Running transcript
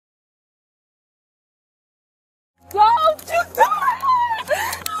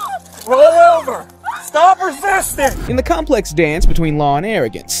Roll over! Stop resisting! In the complex dance between law and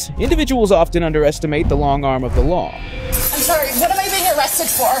arrogance, individuals often underestimate the long arm of the law. I'm sorry, what am I being arrested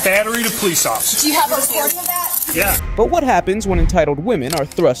for? Battery to police officer. Do you have a recording of that? Yeah. But what happens when entitled women are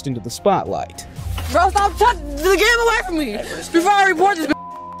thrust into the spotlight? Bro, stop touching the game away from me! Before I report this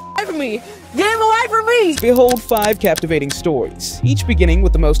away from me! Game away from me! Behold 5 captivating stories, each beginning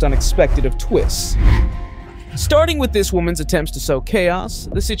with the most unexpected of twists. Starting with this woman's attempts to sow chaos,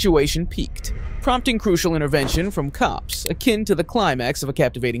 the situation peaked, prompting crucial intervention from cops, akin to the climax of a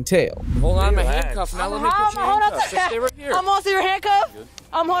captivating tale. Hold on, my handcuff. Now let me put your handcuff. Just stay right here. I'm on to your handcuff.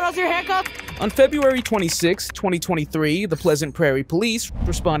 I'm holding on to your handcuff. On February 26, 2023, the Pleasant Prairie Police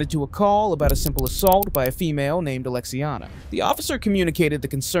responded to a call about a simple assault by a female named Alexiana. The officer communicated the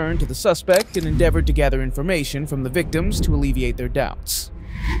concern to the suspect and endeavored to gather information from the victims to alleviate their doubts.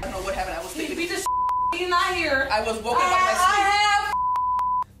 I don't know what happened. I was sleeping. He's not here. I was woken up by my sleep. I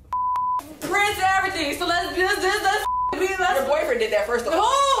have prints and everything, so let's Your boyfriend did that first of all.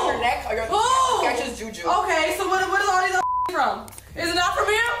 Who? Your neck or your Who? That's just juju. Okay, so what is all these from? Is it not from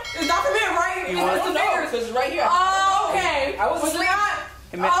him? It's not from him, right? You want to know? Because it's right here. Oh, okay. I was asleep.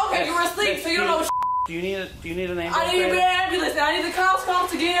 Okay, you were asleep, so you don't know. Do you need an ambulance? I need an ambulance. I need the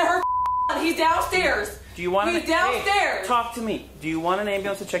cops to get her. He's downstairs. Do you want He's downstairs. Hey, talk to me. Do you want an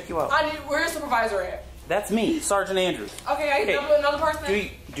ambulance to check you out? Where's the supervisor at? That's me, Sergeant Andrews. Okay, I need another person.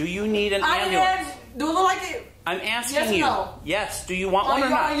 Do you need an ambulance? Do it look like it? I'm asking yes, you. No. Yes. Do you want one or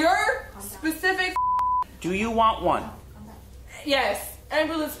not? Your specific. Do you want one? Yes.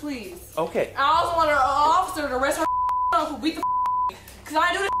 Ambulance, please. Okay. I also want an officer to arrest her who beat the because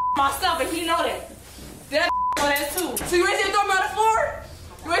I do this myself and he know that. That know that too. So you ready to throw me on the floor?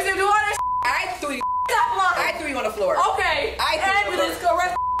 You ready to do all that? I threw you on the floor. Okay. Ambulance, go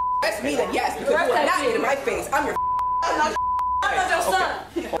arrest. That's me then, yes, because you are not in my face. I'm your I'm not your son.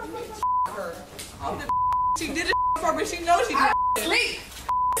 She did it for me. She knows she did it. Sleep.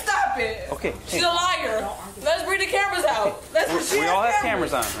 Stop it. Okay. She's a liar. Let's bring the cameras out. We all have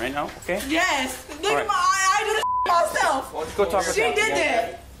cameras on right now, okay? Yes. Look at my eye. I do this myself. Let's go talk. She did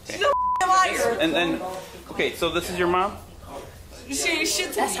that. She's a liar. And then, okay, so this is your mom?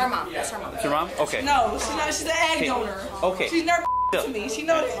 That's her mom. That's her mom. It's your mom? Okay. No, she's not. She's an egg donor. Okay. She's never to me. She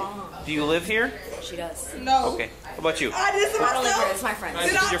knows that. Do you live here? She does. No. Okay. How about you? I did this I don't live here. myself. It's my friend.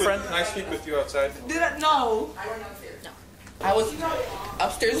 This is your friend? Can I speak with you outside? Did I? No. I was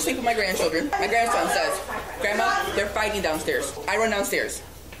upstairs asleep with my grandchildren. My grandson says, Grandma, they're fighting downstairs. I run downstairs.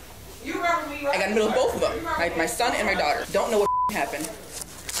 You remember me, right? I got in the middle of both of them. My son and my daughter. Don't know what happened,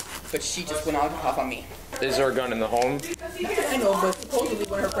 but she just went off on me. Is there a gun in the home? I know, but supposedly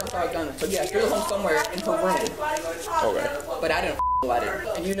one of her friends saw a gun. So yeah, there's a home somewhere in her room. Okay. But I didn't about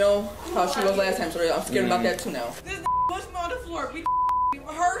it. And you know how she was last time, so I'm scared about that too now. This pushed me on the floor. Beat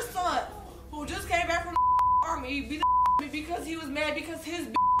her son, who just came back from the army, he beat me because he was mad because his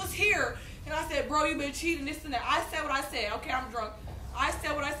was here. And I said, bro, you been cheating, this and that. I said what I said. Okay, I'm drunk. I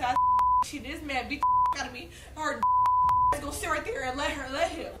said what I said. I cheated. This man beat the out of me. Her go sit right there and let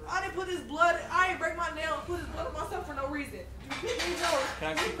him. I didn't put his blood. I didn't break my nail and put his blood on myself for no reason.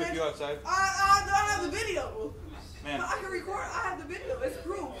 Can I speak with you outside? I have the video. Man. I can record. I have the video. It's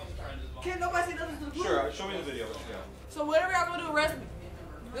proof. Can't nobody say nothing to the proof. Sure, show me the video. So whatever y'all gonna do, arrest me.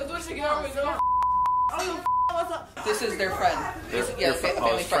 Let's do it together. What's up? This is their friend. Your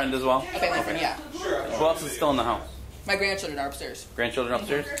family friend as well? A family friend, yeah. Who else is still in the house? My grandchildren are upstairs. Grandchildren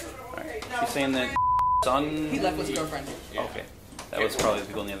upstairs? Alright. She's saying that son... He left with his girlfriend. Okay. That was probably the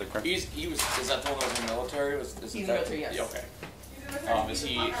people in the other car. Is that the one that was in the military? He's in the military, yes. Yeah, okay. Is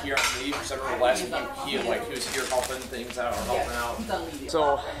he here on leave? You said last week he was here helping things out or helping out. He's on leave.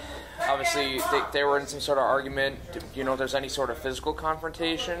 So, obviously, they were in some sort of argument. Do you know if there's any sort of physical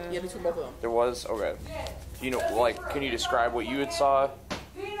confrontation? Yeah, between both of them. There was? Okay. Do you know, can you describe what you had saw?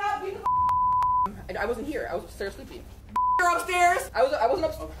 I wasn't here. I was upstairs sleeping. You're upstairs. I wasn't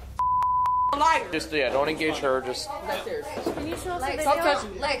upstairs. Liar. Just, don't engage her. Just. Upstairs. Can you show us the video? Stop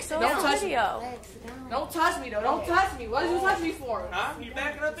touching me. Don't touch me. Don't touch me, though. Don't touch me. What did you touch me for? Huh? You're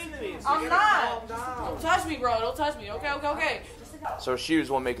backing up into me. I'm not. Don't touch me, bro. Don't touch me. Okay. So she was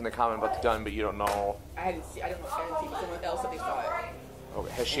the one making the comment about the gun, but you don't know. I didn't see, but someone else said they saw it.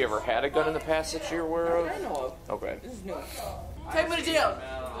 Okay. Has she ever had a gun in the past that you're aware of? I don't know of. Okay. This is new. Take me to jail.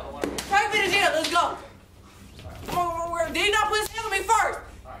 Take me to jail. Let's go. Did he not put his hand on me first?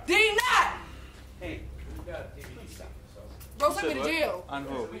 Did he not? Hey. Bro, take me to jail. On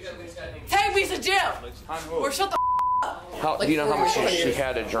who? Take me to jail. On who? Or shut the Do you know how much she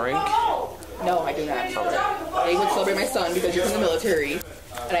had to drink? No, I do not. They would celebrate my son because you're from the military.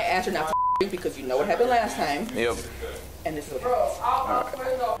 And I asked her not to because you know what happened last time. Yep. And this is what Bro,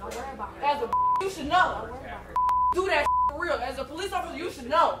 as a you should know. Do that for real. As a police officer, you should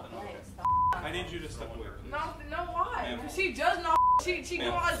know. I need you to step away. No, why? Ma'am. Because she does not. She doing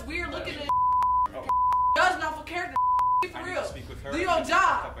all this weird looking and does not for character. For I need real. to speak with her. Do your job.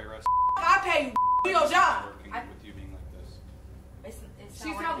 Stop by arrest. I pay you. Do your job. Working with you being like this.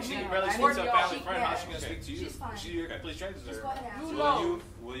 She's helping She me. barely I speaks work to a y'all. family friend. How's she gonna speak to you? She's fine. She your police trainers her. You know.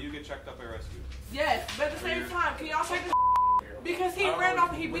 Will you get checked up by rescue? Yes, but at the same time, can y'all check this? Because he ran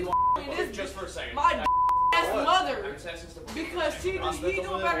off and he beat the in this Just for a second. my ass mother. I'm just asking stuff. Because she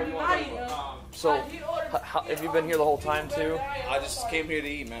doing better than I am. So, have you been here the whole time too? I just came here to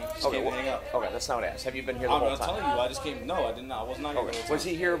eat, man. Just came to hang out. Okay, that's not what I asked. Have you been here the I'm whole not time? telling you. I just came. No, I did not. I was not here. Okay. Was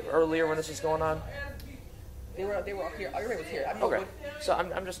he here earlier when this was going on? They were all here. Everybody was here. I don't know Okay. So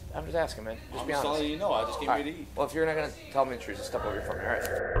I'm just asking, man. Just I'm be just honest. letting you know. I just came All here right. to eat. Well, if you're not gonna tell me the truth, just step over from me. All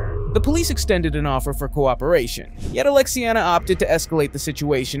right. The police extended an offer for cooperation, yet Alexiana opted to escalate the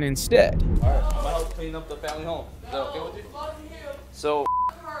situation instead. All right. I'm gonna help clean up the family home. Is that okay with you? So,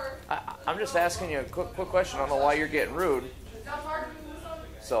 I'm just asking you a quick question. I don't know why you're getting rude.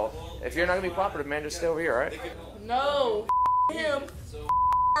 So, if you're not gonna be cooperative, man, just stay over here, all right? No, him,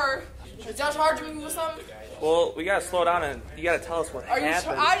 her. Is y'all charging me with something? Well, we gotta slow down and you gotta tell us what Are you?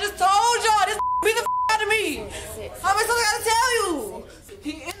 happened. I just told y'all this beat the out of me. How many times I gotta tell you?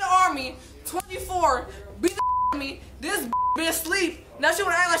 He in the army, 24, beat the out of me. This been asleep. Now she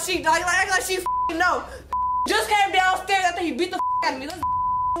wanna act like she know. Just came downstairs after he beat the out of me. This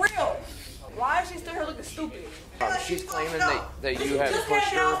real. Why is she still here looking stupid? She's claiming that you have Just pushed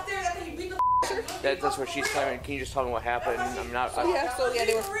came her. downstairs after he beat the That's what she's claiming. Can you just tell me what happened? I'm not. Yeah, so yeah,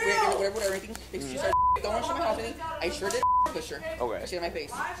 they were whatever, everything. She started throwing shit in my house. I sure did push her. Okay. She in my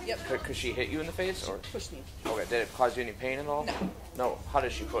face. Yep. Could she hit you in the face or? Pushed me. Okay. Did it cause you any pain at all? No. No. How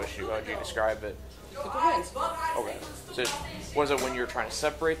did she push you? How would you describe it? With her hands. Okay. So was it when you were trying to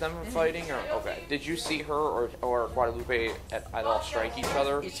separate them from fighting, or okay? Did you see her or Guadalupe at all strike each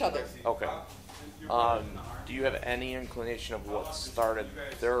other? Each other. Okay. Do you have any inclination of what started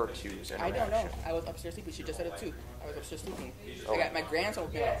their two's interaction? I don't know. I was upstairs sleeping. She just said it too. I was upstairs sleeping. I got my grandson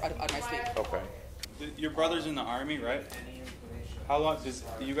woke me out of my sleep. Okay. Your brother's in the army, right? How long does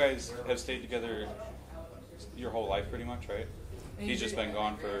you guys have stayed together your whole life, pretty much, right? He's just been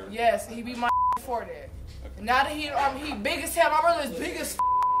gone for. Yes, he beat my before that. And now that he big as hell. My brother is big as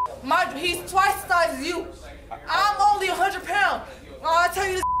he's twice the size as you. I'm only 100 pounds. I tell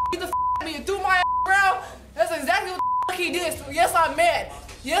you this beat the me and threw my around. That's exactly what the he did. So yes, I'm mad.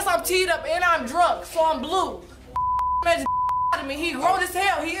 Yes, I'm teed up and I'm drunk, so I'm blue. Man, out of me. He grown as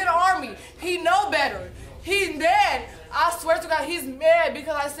hell. He in the army. He know better. He's mad. I swear to God, he's mad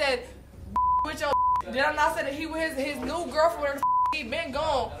because I said with your. Did I not say that he with his new girlfriend? He been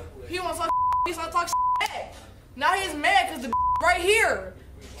gone. He wants to talk. He want to talk back. Now he's mad because the right here.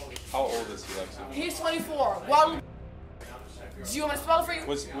 How old is he, Lexi? He's 24. Guadalupe. Do you want me to spell it for you?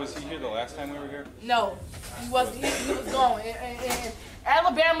 Was he here the last time we were here? No, he wasn't. He was gone in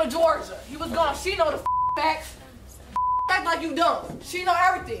Alabama, Georgia. He was gone. She know the facts. Act like you don't. She know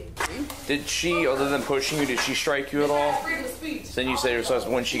everything. Did she, other than pushing you, did she strike you at all? Freedom of speech. Then you said it was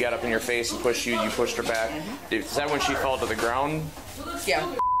when she got up in your face and pushed you, you pushed her back. Is that when she fell to the ground?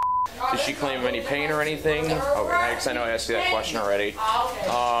 Yeah. Did she claim any pain or anything? Okay, because I know I asked you that question already.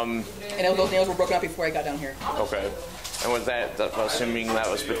 And those nails were broken up before I got down here. Okay. And was that assuming that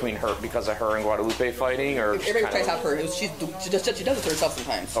was between her, because of her and Guadalupe fighting, or? Everybody tries to help her. She does it to herself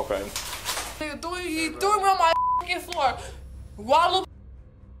sometimes. Okay. He threw me on my floor. Guadalupe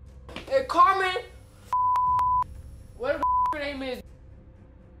and Carmen. Whatever her name is.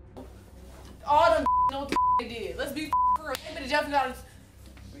 All them know what they did. Let's be real.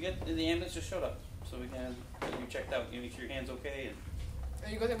 We get the ambulance just showed up, so we can get you checked out. You make sure your hand's okay. And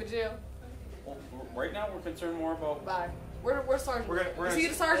Are you gonna take me to jail? well, right now we're concerned more about. Bye. Where's Sergeant? Is he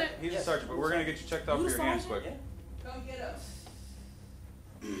the sergeant? He's the sergeant, but we're gonna get you checked out for your hands quick. Come get us.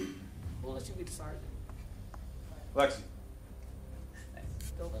 We'll let you be the sergeant. Lexi,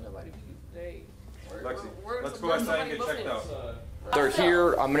 Don't let nobody be. Hey. Lexi, let's go outside and get checked out. They're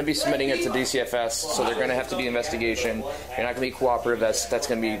here. I'm going to be submitting it to DCFS, so they're going to have to do the investigation. You're not going to be cooperative. That's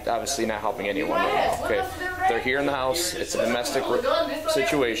going to be obviously not helping anyone right now. Okay. They're here in the house. It's a domestic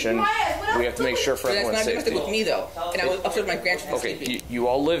situation. We have to make sure for But that's everyone's not domestic safety. with me though. And I was upstairs with my grandchildren sleeping. Okay. You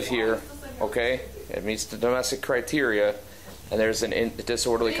all live here. Okay. It meets the domestic criteria. And there's an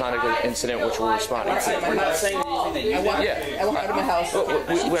disorderly conduct incident which we're responding to. We're not saying anything that you. I want her out of my house.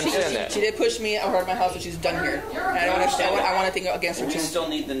 We understand that. She did push me. I want her out of my house, and she's done here. And I don't understand. I want to think against her We too. still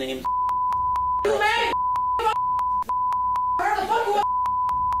need the names. That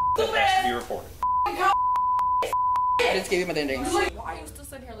has to be reported. I just gave you my ding-dings. Why are you still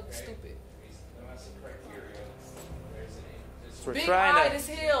sitting here looking stupid? We're Big trying eyed to. as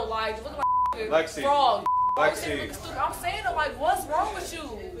hell, like look like Lexi. frog. Lexi. I'm saying it like, what's wrong with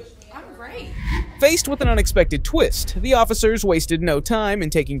you? I'm great. Faced with an unexpected twist, the officers wasted no time in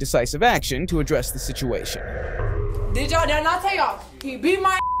taking decisive action to address the situation. Did I not tell y'all? He beat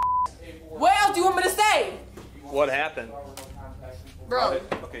my ass. What else do you want me to say? What happened? Bro.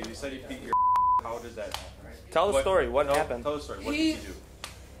 Okay, you said he beat your. How did that? Tell the story. What happened? Tell the story. What did you do?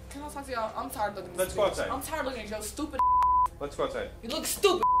 Can I talk to y'all? I'm tired of looking at this Let's go bitch. outside. I'm tired of looking at your stupid. Let's go outside. You look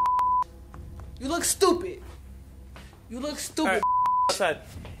stupid. You look stupid. You look stupid. All right. Outside.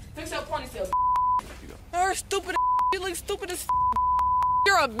 Fix your ponytail. You're stupid. You look stupid as.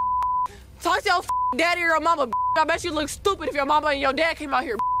 You're a. Talk to your daddy or your mama. I bet you look stupid if your mama and your dad came out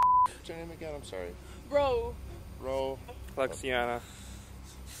here. What's your name again? I'm sorry. Bro. Ro. Lexiana.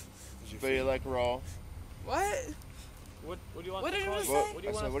 But you like Ro? What? What do you want What to did call you you?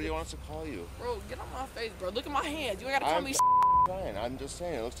 say? What do you want us to call you? Bro, get on my face, bro. Look at my hands. You ain't gotta call I'm me. fine. I'm just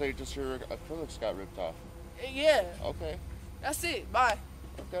saying. It looks like just your acrylics got ripped off. Yeah. Okay. That's it. Bye.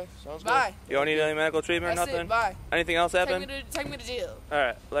 Okay. Sounds Bye. You don't need any medical treatment or That's nothing? it. Bye. Anything else happen? Take me to jail.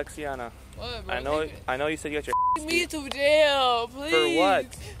 Alright, Lexiana. What, bro? I know you said you got your Take me to jail, please. For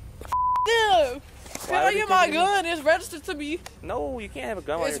what? Them. Can Why I would you get my take gun? It's registered to me. No, you can't have a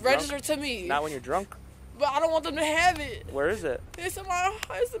gun when It's you're drunk. registered to me. Not when you're drunk. But I don't want them to have it. Where is it? It's in my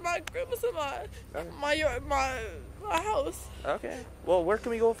crib. It's in my house. Okay. Well, where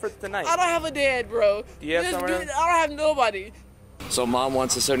can we go for tonight? I don't have a dad, bro. Do you have This somewhere? bitch- I don't have nobody. So mom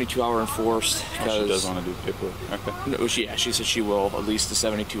wants a 72-hour enforced. She does want to do paperwork. Okay. No, she said she will at least the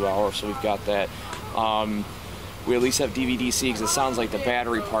 72 hours, so we've got that. We at least have DVDC because it sounds like the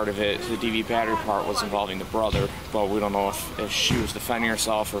battery part of it, the DV battery part was involving the brother, but we don't know if she was defending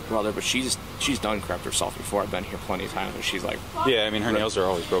herself or brother, but she's done crept herself before. I've been here plenty of times and she's like... Yeah, I mean, her nails are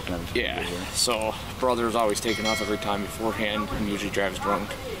always broken every time. Yeah, so brother's always taken off every time beforehand and usually drives drunk.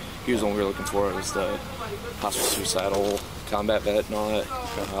 He was the one we were looking for. It was the possible suicidal combat vet and all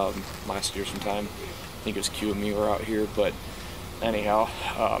that last year sometime. I think it was Q and me were out here, but anyhow,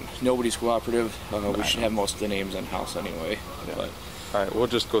 nobody's cooperative. We should have most of the names in house anyway. Yeah. But all right, we'll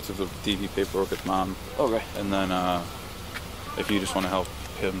just go through the DV paperwork with mom. Okay. And then if you just want to help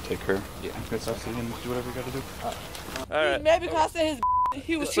him take her, yeah, that's up to you and do whatever you got to do. All right. Maybe because I said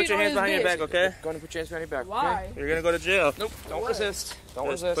he was Just put cheating your on hands his behind your bitch. back, okay? Go and put your hands behind your back. Why? You're gonna go to jail. Nope. Don't resist. Don't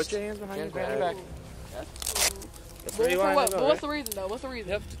Just resist. put your hands behind your back. That's where you For want what? to But go, what's right? the reason though? What's the reason?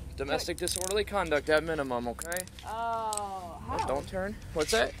 Yep. Domestic disorderly conduct at minimum, okay? Oh, how? Don't turn. What's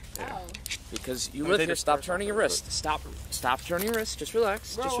that? How? Because you Let me live take here. this Stop first turning your wrist. Stop turning your wrist. Just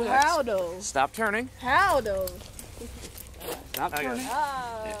relax. Bro, Just relax. how though? Stop turning. How though? Stop turning.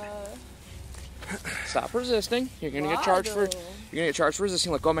 Ah. Stop resisting. You're gonna Why get charged for. though? You're gonna get charged for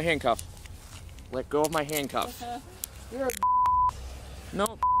resisting. Let go of my handcuff. Let go of my handcuff. You're a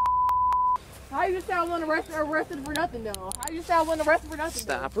No. How you say I wasn't arrested for nothing though? How you say I wasn't arrested for nothing?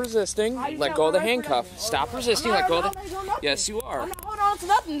 Stop resisting. How you Let say go of the I'm arrested for handcuff. nothing? Stop resisting. I'm Let go of not the. doing nothing. Yes, you are. I'm not holding on to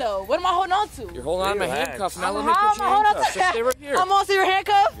nothing though. What am I holding on to? You're holding on to my Relax. handcuff. Now let How me am put your I holding on handcuff. to Just stay right here. I'm on to your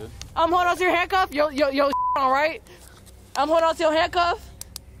handcuff. I'm holding on to your handcuff. Yo, all right. I'm holding on to your handcuff.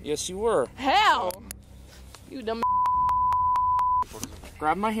 Yes, you were. How? You dumb.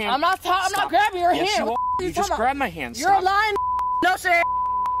 Grab my hand. I'm not grabbing your Yes, hand. you What are. the You f- just talking grabbed about? my hand. You're Stop. lying. No shit.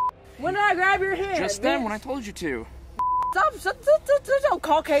 When did I grab your hand? Just then bitch? when I told you to. Stop your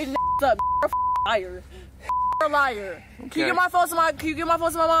Caucasian up. You're a liar. You're a liar. Can you get my phone to my? Can you get my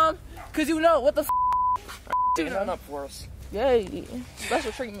phone to my mom? Cause you know what the. Take it up for us. Yay.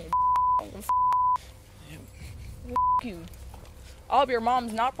 Special treatment. You. All of your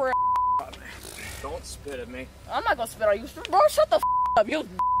mom's not for. Don't spit at me. I'm not gonna spit on you, bro. Shut the up. You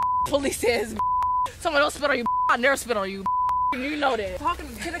police says. Someone else spit on you. I never spit on you. You know that. Talking.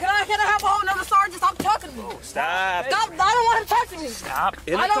 Can I have a whole nother sergeant? Stop talking to me. Stop. Stop. I don't want him touching me. Stop.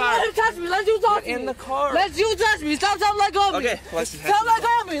 In the I don't car. want him touching me. Let you talk to me. In the car. Let you touch me. Stop. Let go of me. Okay, let's Stop. Let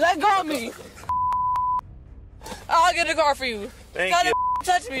go of me. Let go of me. I'll get a car for you. Thank Stop you.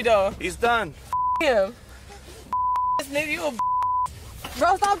 touch me though. He's done. Him. This nigga, you a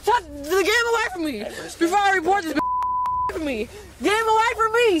bro. Stop touching. Get him away from me. Before I report this. Away from me. Get him away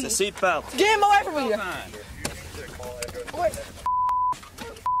from me. It's a seatbelt. Get him away from me. Wait.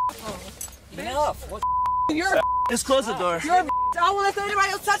 Enough. What? You're a Just close the door. You're a I won't let anybody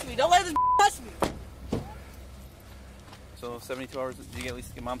else touch me. Don't let this touch me. So 72 hours. Did you get at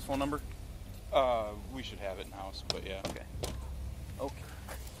least get mom's phone number? We should have it in house, but yeah. Okay. Okay.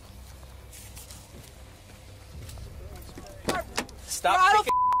 Bro, I Stop don't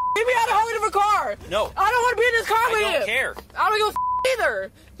taking Get me out of a whole different car. No. I don't want to be in this car with him. I don't care. I don't give a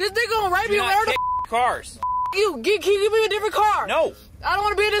either. This nigga gonna rape me Do or not whatever kick cars. you. Give me a different car. No. I don't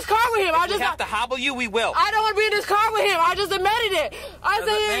want to be in this car with him. If we have to hobble you, we will. I don't want to be in this car with him. I just admitted it.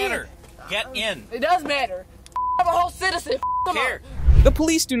 Doesn't matter. Get in. It does matter. I'm a whole citizen. Come on. The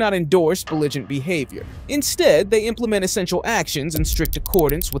police do not endorse belligerent behavior. Instead, they implement essential actions in strict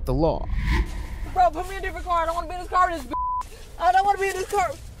accordance with the law. Bro, put me in a different car. I don't want to be in this car with this I don't want to be in this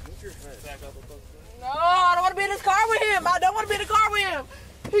car. No, I don't want to be in this car with him. I don't want to be in the car with him.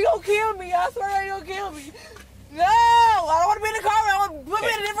 He gonna kill me. I swear he gonna kill me. No, I don't want to be in the car. Put me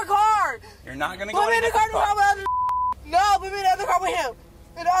in a different car. You're not gonna go Put me in in a the car different car. with other. No, put me in the other car with him.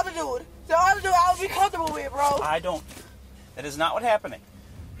 And the other dude. The other dude I would be comfortable with, bro. I don't. That is not what's happening.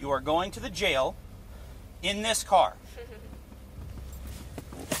 You are going to the jail in this car.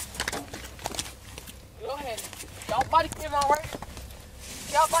 Go ahead. Y'all body cam on, right?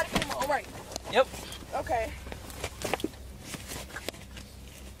 Y'all body cam on, right? Yep. Okay,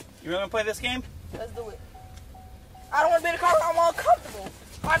 You really want to play this game? let's do it. I don't want to be in the car. I'm uncomfortable.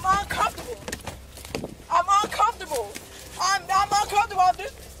 I'm uncomfortable. I'm uncomfortable. I'm uncomfortable.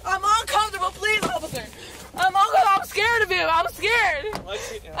 I'm uncomfortable. Please, officer. I'm scared of him. I'm scared.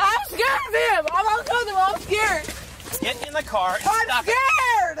 I'm scared of him. I'm uncomfortable. I'm scared. Get in the car and I'm stop it.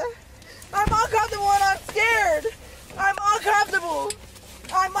 scared. I'm uncomfortable and I'm scared. I'm uncomfortable.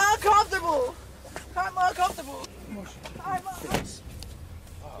 I'm uncomfortable. I'm uncomfortable. I'm uncomfortable.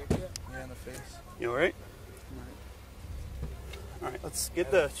 Yeah, in the face. You alright? Alright, let's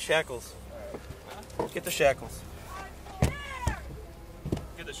get the shackles. Get the shackles.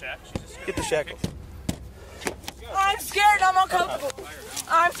 Get the shackles. Get the shackles. I'm scared and I'm uncomfortable.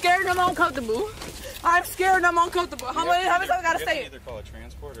 I'm scared and I'm uncomfortable. I'm scared and I'm uncomfortable. How many times I gotta say it? Either call it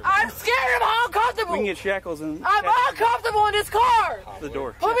transport or I'm scared and I'm uncomfortable. We can get shackles and I'm uncomfortable in this car. the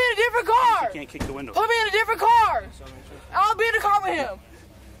door. Put me in a different car. You can't kick the window. Put me in a different car. I'll be in the car with him.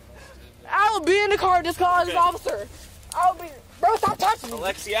 I will be in the car with this car, this officer. I'll be. Bro, stop touching me.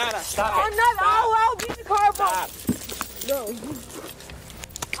 Alexiana, stop I'm it. not. I'll be in the car, bro. No.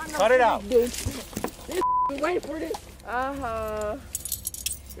 Cut it out. Dude. Wait for this.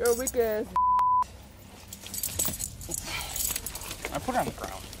 You're a weak ass. I put it on the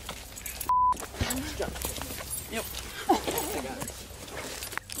ground. Yep.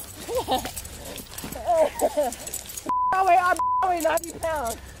 I weigh 90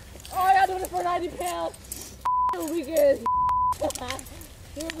 pounds. Oh, y'all doing it for 90 pounds. You're a weak ass.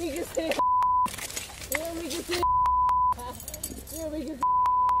 You're a weak ass. You're a weak ass. You're a weak ass.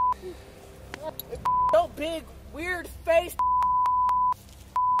 No big, weird face.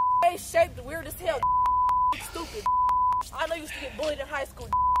 Face shaped weird as hell. You look stupid. I know you used to get bullied in high school.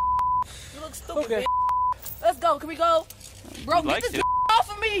 You look stupid. Okay. Let's go. Can we go? Bro, You'd get like this to. off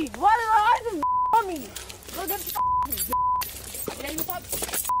of me. Why did I on me? Go get this yeah, you talk. Get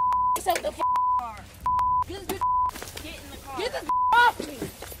the car. Get this get in the car. Get this off me.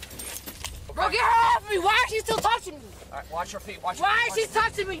 Bro, get her off me. Why is she still touching me? Alright, watch your feet. Watch Why is she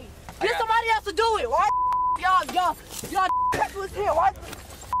touching me? Get somebody else to do it. Why y'all careful as hell. Why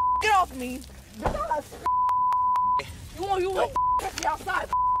get off me? You want catch me outside.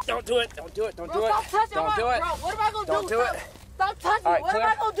 Don't do it. Don't do it. Don't Bro, do it. stop touching Don't my do it. bro. What am I gonna Don't do? do it. Stop touching All me. right, What am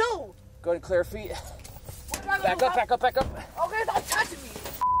I gonna do? Go and clear feet. What am I gonna Back do? up, back up, back up. Okay, stop touching me.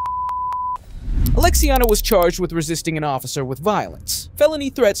 Alexiana was charged with resisting an officer with violence, felony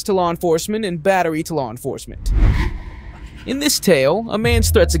threats to law enforcement, and battery to law enforcement. In this tale, a man's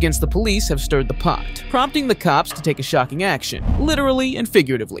threats against the police have stirred the pot, prompting the cops to take a shocking action, literally and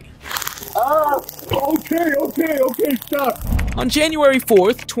figuratively. Okay, stop. On January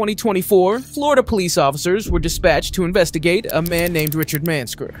 4th, 2024, Florida police officers were dispatched to investigate a man named Richard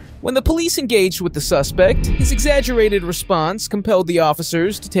Mansker. When the police engaged with the suspect, his exaggerated response compelled the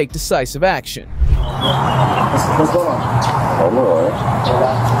officers to take decisive action. What's going on? I'm alright.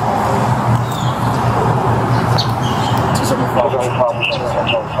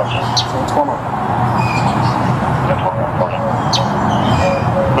 275. What's going on?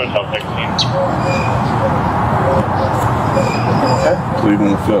 Okay.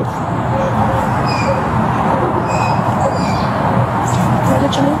 Leaving the 5th. Can I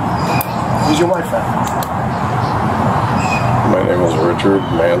get your name? Who's your wife at? My name is Richard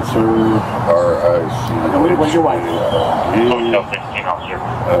Manser, R-I-C-H. What's your wife?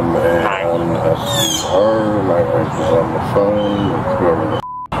 M-A-N-S-E-R. My wife is on the phone with whoever the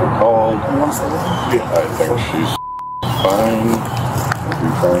she called. I think she's fine. If you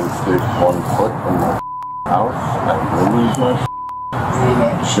try and stick 1 foot in my house, I will lose my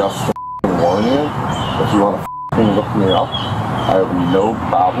just to warn you, if you want to look me up, I have no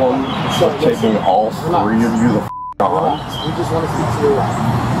problem taking all 3 of you the on. We just want to speak to your wife.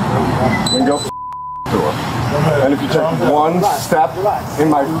 And go to her. And if you take one step in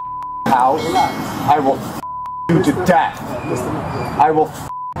my house, I will you to death. I will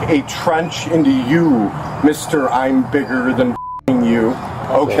a trench into you, Mr. I'm bigger than you.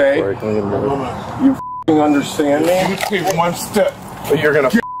 Okay? You understand me? You take one step. You're gonna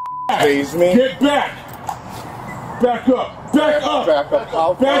phase me? Get back! Back up! Back up! Back up!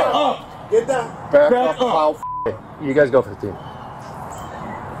 I'll back up! Get down! Back up! I'll You guys go for the team.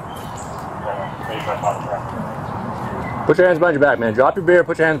 Put your hands behind your back, man. Drop your beer,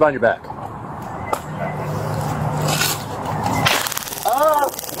 put your hands behind your back.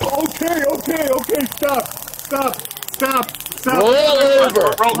 Okay, stop. Roll over.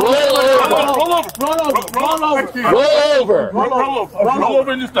 Roll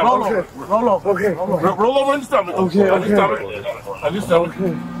over in the stomach. Okay. Roll over in the stomach. Okay. On your stomach.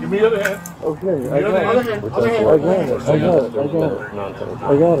 Give me the other hand. Okay, I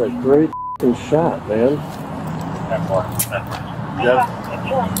got it. Great shot, man. Yeah.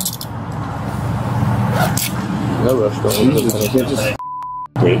 No rush, don't you just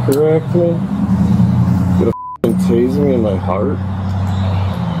Baker act me? Gonna tase me in my heart?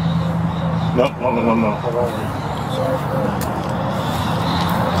 No.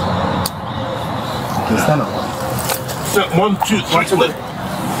 Set 1, 2, 3, split.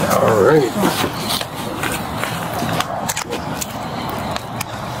 Alright.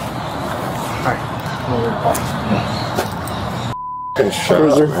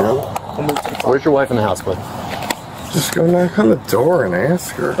 Where's your wife in the house, bud? Just go knock on the door and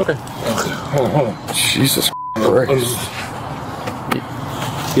ask her. Okay. Jesus Christ.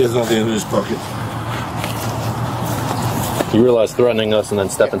 He has nothing in his pocket. You realize threatening us and then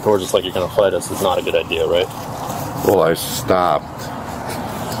stepping towards us like you're going to fight us is not a good idea, right? Well, I stopped.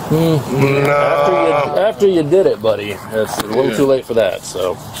 No. After you did it, buddy, it's a little too late for that,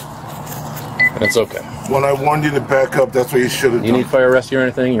 so it's okay. When I warned you to back up, that's what you should have done. You need fire rescue or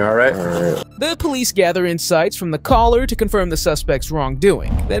anything? You all right? The police gather insights from the caller to confirm the suspect's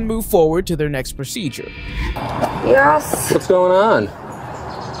wrongdoing, then move forward to their next procedure. Yes. What's going on?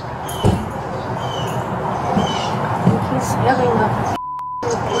 He's having a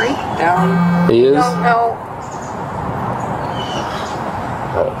breakdown. He is? No.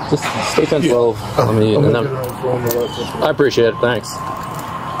 Just stay 10-12. I appreciate it. Thanks.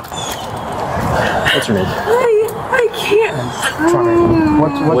 What's your name? I can't.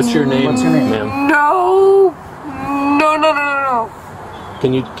 What's your name, ma'am? No.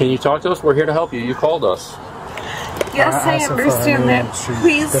 Can you talk to us? We're here to help you. You called us. Yes, I understand that.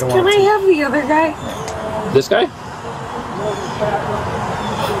 Please, can I have the other guy? This guy?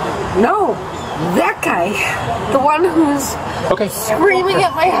 No, that guy. The one who's screaming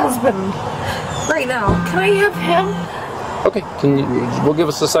at my husband right now. Can I have him? Okay. We'll give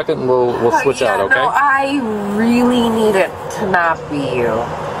us a second and we'll switch out. Okay. No, I really need it to not be you.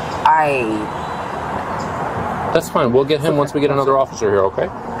 That's fine. We'll get him once we get another officer here. Okay.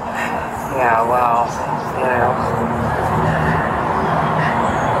 Yeah. Well, you know.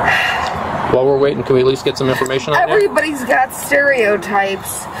 While we're waiting, can we at least get some information on that? Everybody's got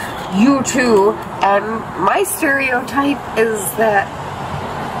stereotypes. You too. And my stereotype is that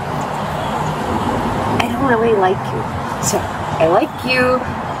I don't really like you. So I like you,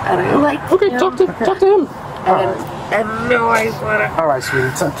 and I like him. Talk to him. And no, I want to. All right,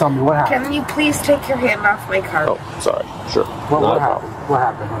 sweetie. Tell me what happened. Can you please take your hand off my car? Oh, sorry. Sure. What happened? What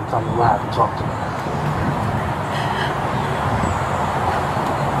happened? Tell me what happened. Talk to me.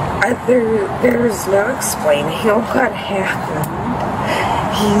 There's no explaining what happened.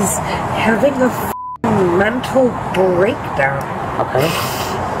 He's having a mental breakdown. Okay.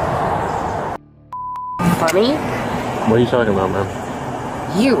 Funny? What are you talking about, man?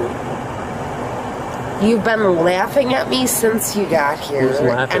 You've been laughing at me since you got here. Who's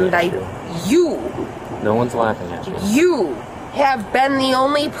laughing at you? No one's laughing at you. You have been the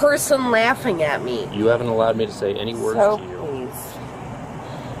only person laughing at me. You haven't allowed me to say any words to you.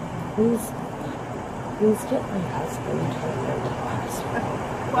 Please get my husband turned into a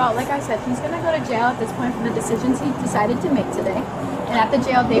hospital. Well, like I said, he's going to go to jail at this point for the decisions he decided to make today. And at the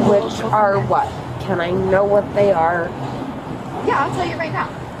jail, they will... Which are what? Can I know what they are? Yeah, I'll tell you right now.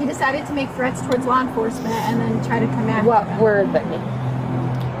 He decided to make threats towards law enforcement and then try to come after What them. were they?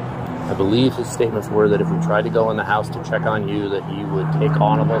 I believe his statements were that if we tried to go in the house to check on you, that he would take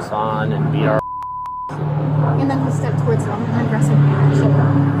all of us on and beat our... And then he'll step towards them in an aggressive manner. So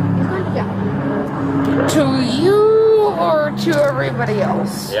he's going to jail. To you or to everybody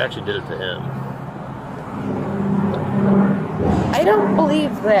else? They actually did it to him. I don't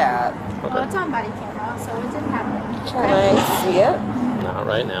believe that. Well, it's on body camera, so it didn't happen. Can I see it? Not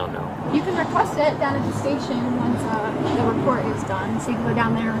right now, no. You can request it down at the station once the report is done. So you can go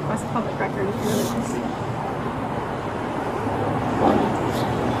down there and request a public record if you really want to see it.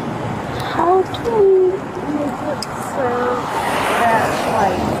 How do we make it so that,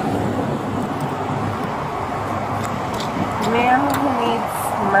 like, man who needs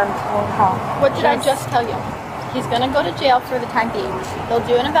mental health? What did I just tell you? He's going to go to jail for the time being. They'll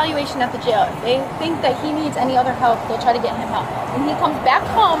do an evaluation at the jail. If they think that he needs any other help, they'll try to get him help. When he comes back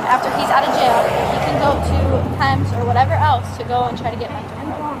home after he's out of jail, he can go to PEMS or whatever else to go and try to get mental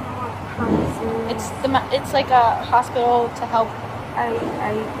help. It's like a hospital to help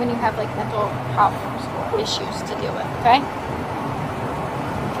when you have like mental problems or issues to deal with, okay?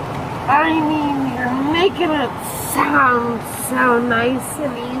 I mean, you're making it sound so nice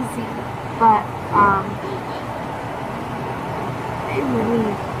and easy, but,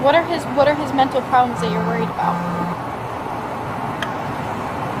 What are his mental problems that you're worried about?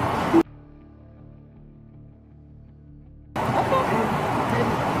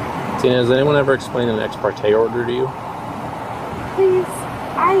 Tina, has anyone ever explained an ex parte order to you? Please,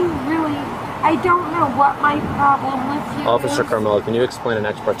 I don't know what my problem with you Officer is. Carmelo, can you explain an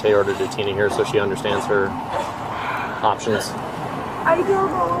ex parte order to Tina here so she understands her options? I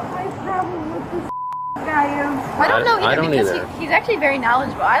don't know what my problem with this guy is. I don't know either I don't because either. he's actually very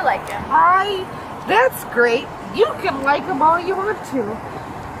knowledgeable. I like him. That's great. You can like him all you want to.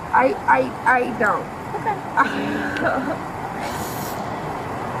 I don't.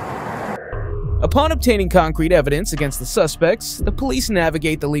 Upon obtaining concrete evidence against the suspects, the police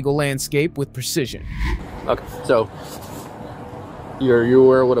navigate the legal landscape with precision. Okay, so you're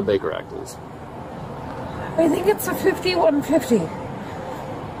aware what a Baker Act is? I think it's a 5150.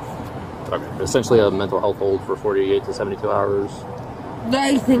 Okay, essentially a mental health hold for 48 to 72 hours.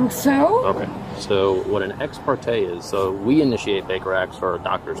 I think so. Okay, so what an ex parte is, so we initiate Baker Acts, or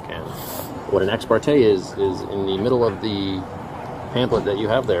doctors can. What an ex parte is in the middle of the pamphlet that you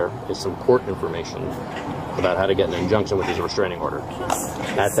have there is some court information about how to get an injunction, which is a restraining order.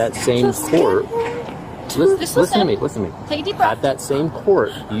 At that same court, listen to me. Take a deep breath. At that same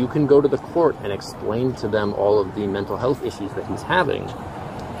court, you can go to the court and explain to them all of the mental health issues that he's having.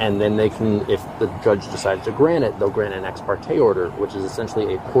 And then they can, if the judge decides to grant it, they'll grant an ex parte order, which is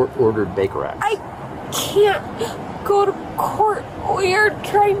essentially a court-ordered Baker Act. I can't go to court. We are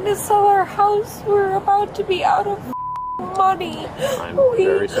trying to sell our house. We're about to be out of money. I'm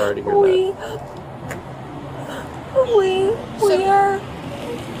very sorry to hear that.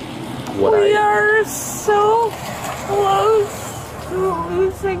 We are so close to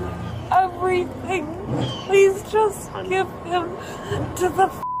losing everything. Please just give him to the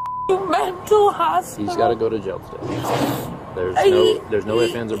mental hospital. He's got to go to jail today. There's no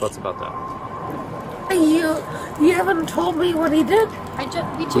ifs, ands, or buts about that. You haven't told me what he did.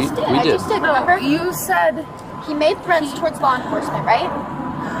 We just did. Remember? You said he made threats towards law enforcement, right?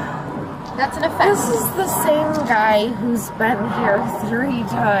 That's an offense. This is the same guy who's been here 3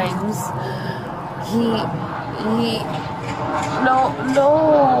 times.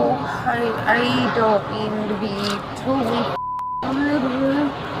 I don't mean to be totally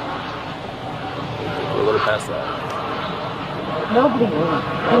rude. We're a little past that. Nobody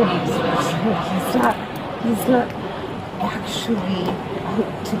believes he's not actually out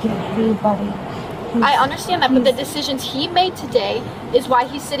to get anybody. I understand that, but the decisions he made today is why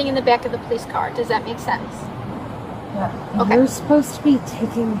he's sitting in the back of the police car. Does that make sense? Yeah. Okay. You're supposed to be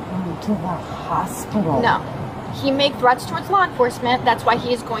taking him to the hospital. No. He made threats towards law enforcement. That's why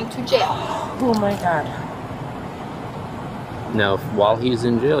he is going to jail. Oh my God. Now, if while he's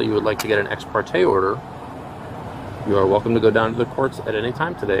in jail, you would like to get an ex parte order, you are welcome to go down to the courts at any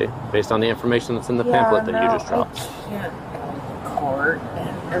time today, based on the information that's in the pamphlet that you just dropped. I can't go to court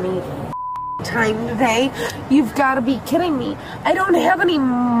at any time today. You've got to be kidding me. I don't have any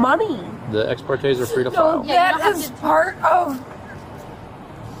money. The ex partes are free to file. That is part of...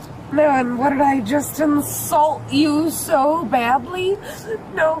 Man, what did I just insult you so badly?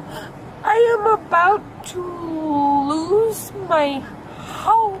 No, I am about to lose my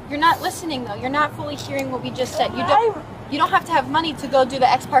house. You're not listening, though. You're not fully hearing what we just said. You don't have to have money to go do the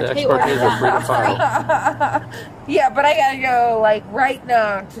ex parte order. Yeah, but I gotta go like right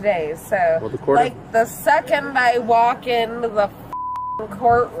now today. So like the second I walk into the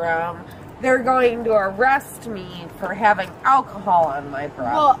courtroom, they're going to arrest me for having alcohol on my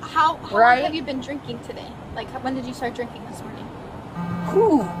breath. Well, how long have you been drinking today? Like, when did you start drinking this morning?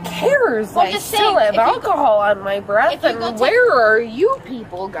 Who cares? Well, I still have alcohol on my breath, and where are you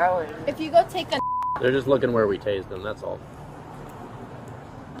people going? If you go take a... They're just looking where we tased them, that's all.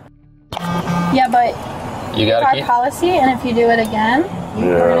 Yeah, but You got our a key? policy, and if you do it again,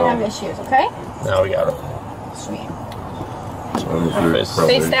 we're gonna have issues. Okay? No, we got it. Sweet. So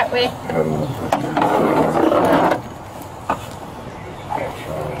Face that way.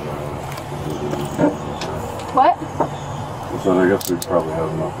 What? So I guess we probably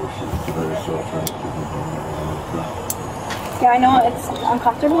have enough issues today, so I'll try to keep it going. Yeah, I know it's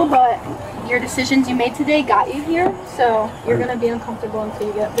uncomfortable, but your decisions you made today got you here, so you're gonna be uncomfortable until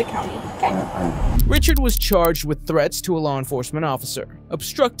you get the county. Okay? Richard was charged with threats to a law enforcement officer,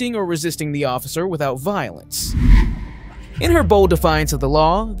 obstructing or resisting the officer without violence. In her bold defiance of the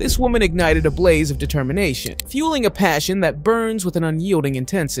law, this woman ignited a blaze of determination, fueling a passion that burns with an unyielding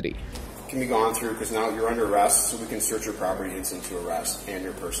intensity. Can be gone through because now you're under arrest, so we can search your property instant to arrest and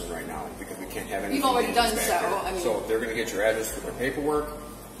your person right now because we can't have anything. You've already done so. I mean, so they're going to get your address for their paperwork,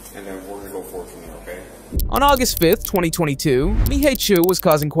 and then we're going to go forward from there. Okay. On August 5th, 2022, Mihei Chu was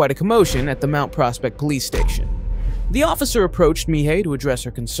causing quite a commotion at the Mount Prospect police station. The officer approached Mihei to address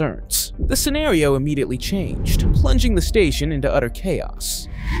her concerns. The scenario immediately changed, plunging the station into utter chaos.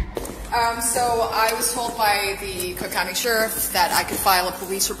 So I was told by the Cook County Sheriff that I could file a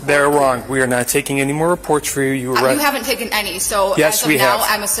police report. They're wrong. We are not taking any more reports for you. You haven't taken any, so yes, as of we now, have.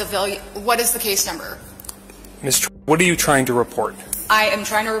 I'm a civilian. What is the case number? Ms. What are you trying to report? I am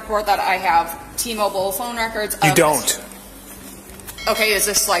trying to report that I have T-Mobile phone records. You don't. Okay, is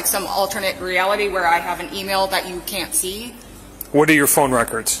this like some alternate reality where I have an email that you can't see? What are your phone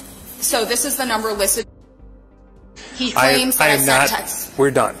records? So this is the number listed. He claims that I sent text.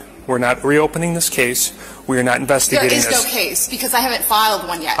 We're done. We're not reopening this case. We are not investigating this. There is no case because I haven't filed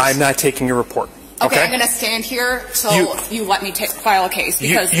one yet. I'm not taking a report. Okay, I'm going to stand here till you let me file a case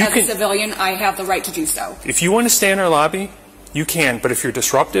because as a civilian, I have the right to do so. If you want to stay in our lobby, you can, but if you're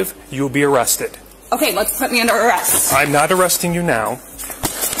disruptive, you will be arrested. Okay, let's put me under arrest. I'm not arresting you now.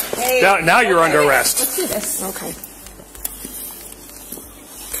 Hey, now you're under arrest. Let's do this. Okay.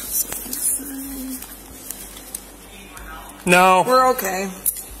 No. We're okay.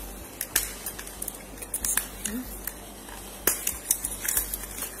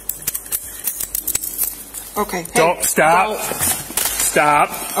 Okay. Hey, don't stop. Stop.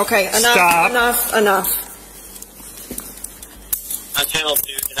 Okay, enough. Stop. Enough. On channel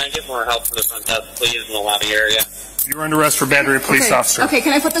 2, can I get more help for the front desk, please, in the lobby area? You're under arrest for battery, police officer. Okay,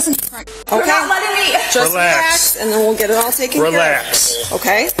 can I put this in front? Okay. You're not letting me. Just relax, and then we'll get it all taken care of. Relax.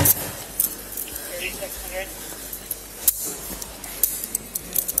 Okay.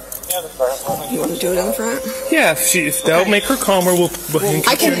 You want to do it in front? Yeah, if that'll make her calmer, we'll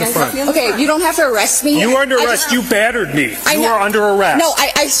keep you in the front. Okay, you don't have to arrest me. You are under arrest. You battered me. You are under arrest. No,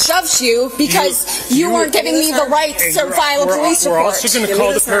 I shoved you because you weren't giving me the right to file a police report. We're also going to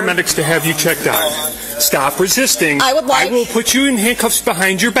call the paramedics to have you checked out. Stop resisting. I will put you in handcuffs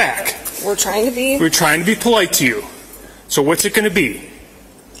behind your back. We're trying to be polite to you. So what's it going to be?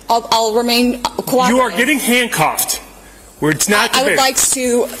 I'll remain cooperative. You are getting handcuffed. Where it's not I would like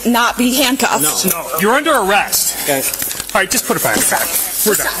to not be handcuffed. No, you're under arrest. Okay. All right, just put it behind the back.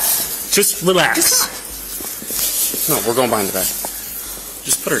 We're done. Just relax. No, we're going behind the back.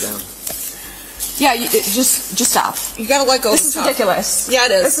 Just put her down. Yeah, just stop. You gotta let go. This is ridiculous. Yeah,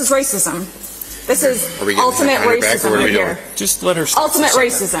 it is. This is racism. This is ultimate racism right here. Just let her stop. Ultimate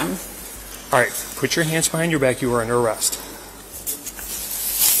racism. All right, put your hands behind your back. You are under arrest.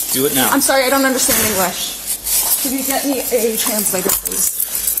 Do it now. I'm sorry, I don't understand English. Could you get me a translator, please?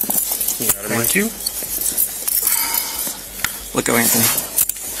 Thank you. Let go, Anthony.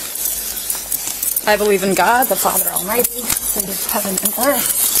 I believe in God, the Father Almighty, creator of heaven and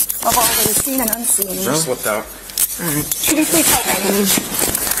earth, of all that is seen and unseen. Just slipped out. Could you please help me?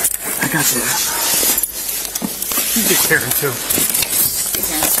 I got you. You get Karen, too.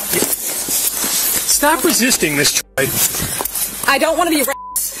 Stop resisting this child. I don't want to be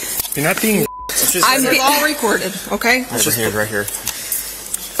You're not being I'm all recorded, okay? Just hand right here.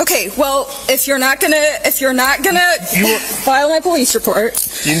 Okay, well, if you're not gonna file my police report.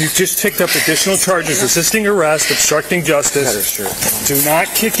 You just picked up additional charges: resisting arrest, obstructing justice. That is true. Do not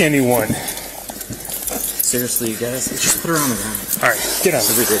kick anyone. Seriously, you guys, just put her on the ground. All right, get on.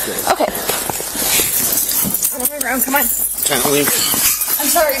 It's ridiculous. Okay. On the ground, come on. I'm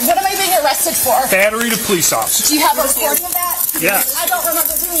sorry, what am I being arrested for? Battery to police officer. Do you have a recording of that? Yes. I don't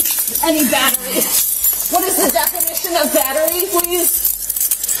remember doing any battery. What is the definition of battery, please?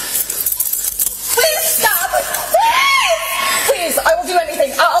 Please stop! Please! I will do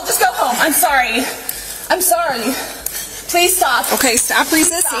anything. I'll just go home. I'm sorry. I'm sorry. Please stop. Okay, stop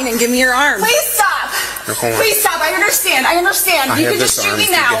resisting and give me your arm. Please stop! Please stop. I understand. I understand. You can just shoot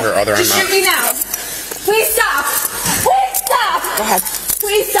me now. Just shoot me now. Please stop. Please stop. Go ahead.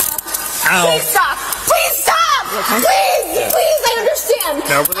 Please stop. Ow. Please stop. Please stop. Please. Yeah. Please. I understand.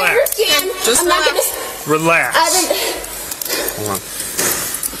 Now relax. I understand. Just I'm not going to... Relax. Hold on.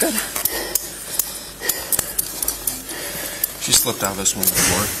 Good. She slipped out of this one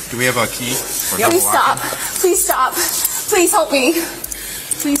before. Do we have a key? Please stop. Please stop. Please help me.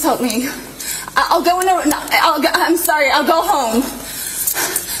 Please help me. I'll go in there. I'm sorry. I'll go home.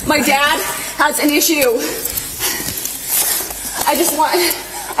 My dad has an issue. I just want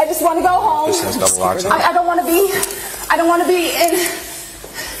to go home. This has double locks on it. I don't want to be in.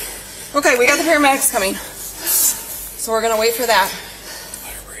 Okay, we got the paramedics coming. So we're going to wait for that.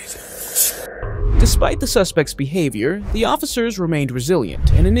 Despite the suspect's behavior, the officers remained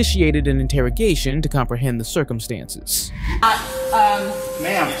resilient and initiated an interrogation to comprehend the circumstances.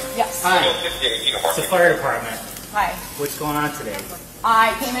 Ma'am. Yes. Hi. It's the fire department. Hi. What's going on today?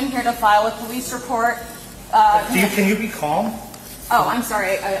 I came in here to file a police report. Can you be calm? Oh, I'm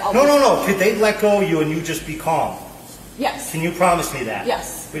sorry. No. Could they let go of you and you just be calm? Yes. Can you promise me that?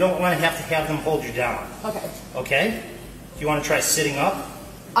 Yes. We don't want to have them hold you down. Okay. Okay? Do you want to try sitting up?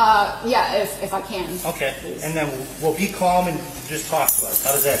 Yeah, if I can. Okay. And then we'll be calm and just talk to us.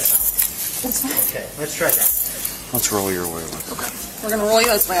 How does that sound? That's fine. Okay, let's try that. Let's roll your way. Okay. We're going to roll you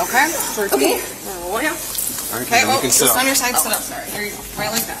this way, okay? Okay. We're going to roll you. Okay, Okay, you can sit just up. on your side, sit up. Sorry. Here you go.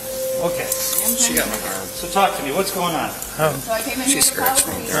 Right like that. Okay. She got my arm. So talk to me. What's going on? So I came in here to file a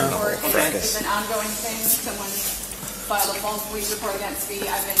police report. Okay. It's an ongoing thing. Someone filed a false police report against me.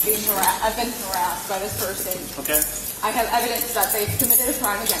 I've been harassed by this person. Okay. I have evidence that they've committed a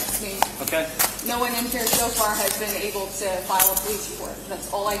crime against me. Okay. No one in here so far has been able to file a police report.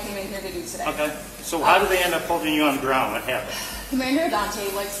 That's all I came in here to do today. Okay. So how do they end up holding you on the ground? What happened? Commander Dante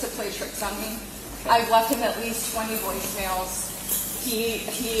likes to play tricks on me. I've left him at least 20 voicemails.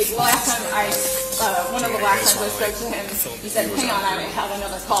 Last time one of the last times I spoke to him, he said, hang on, I have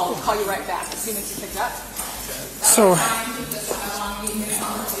another call. I'll call you right back as soon as he picked up. So,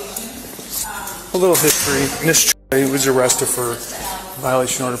 a little history. Miss Choi was arrested for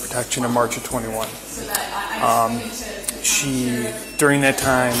violation of order of protection in March of 21. She, during that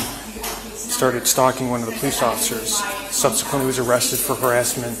time, started stalking one of the police officers. Subsequently was arrested for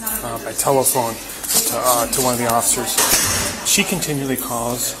harassment by telephone to one of the officers. She continually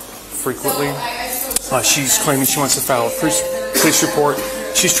calls frequently. She's claiming she wants to file a police report.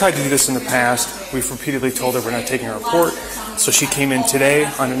 She's tried to do this in the past. We've repeatedly told her we're not taking a report. So she came in today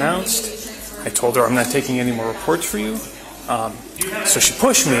unannounced. I told her I'm not taking any more reports for you. So she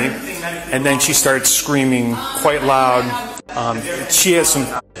pushed me, and then she started screaming quite loud. She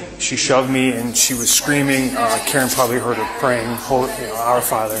shoved me, and she was screaming. Karen probably heard her praying, Our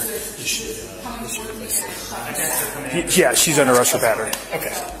Father. Yeah, she's under arrest for battery.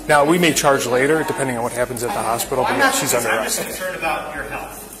 Okay. Now, we may charge later, depending on what happens at the hospital, but yeah, she's under arrest. I'm concerned about your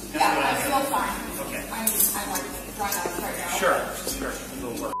health. Yeah, I feel fine. Okay. I'm trying out right now. Sure.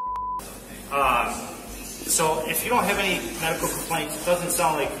 It'll work. So if you don't have any medical complaints, it doesn't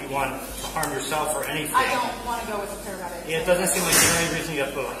sound like you want to harm yourself or anything. I don't want to go with a paramedic. Yeah, it doesn't seem like there's any reason you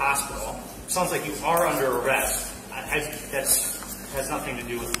have to go to the hospital. It sounds like you are under arrest. That has nothing to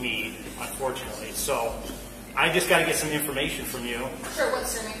do with me, unfortunately. So I just got to get some information from you. Sure,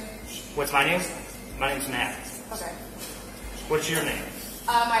 what's your name? What's my name? My name's Matt. Okay. What's your name?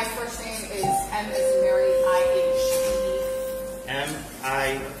 My first name is M as in Mary, I-H-E-E.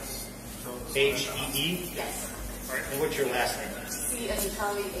 M-I-H-E-E? Yes. All right, and what's your last name? C as in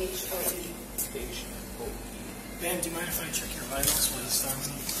Charlie, H-O-E. Ben, do you mind if I check your vitals while you start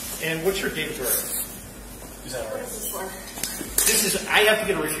me? And what's your date of birth? Is that all right? What is this for? I have to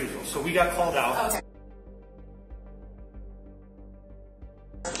get a refusal, so we got called out. Okay.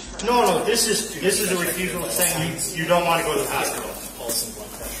 No, this is a refusal saying you don't want to go to the hospital. Pulse and blood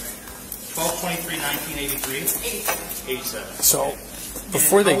pressure. 12/23/1983. 87. So,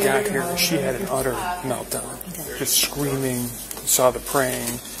 before they got here, she had an utter meltdown. Just screaming, you saw the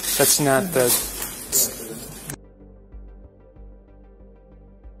praying. That's not the...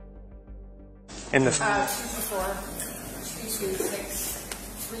 In the... 224,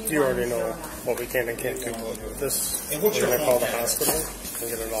 226, You already know what we can and can't do with this. And what's We're your going to call the phone? hospital and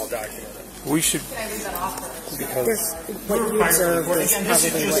get it all documented. We should... Can I leave that off? Because... What you observed is probably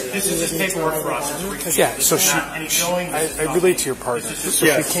this is just paperwork process. Yeah, so I relate to your partner. So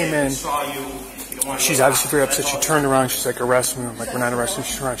she came in, she's obviously very upset. She turned around, she's like, arrest me. I'm like, we're not arresting.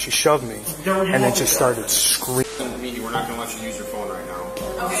 She turned around, she shoved me, and then just started screaming. We're not going to let you use your phone right now.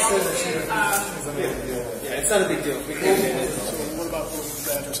 Yeah, it's not a big deal. We can get it. So what about the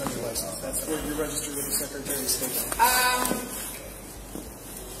address on your license? That's where you're registered with the Secretary of State.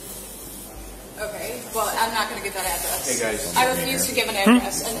 Okay. Well, I'm not going to give that address. Hey, guys. I refuse to give an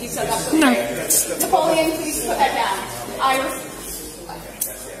address, and he said that's okay. Napoleon, please put that down.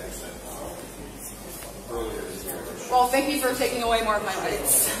 Well, thank you for taking away more of my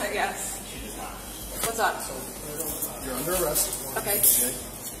rights, I guess. What's up? You're under arrest. Okay.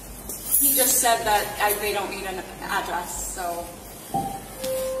 He just said that they don't need an address, so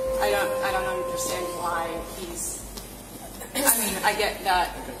I don't understand why he's. I mean, I get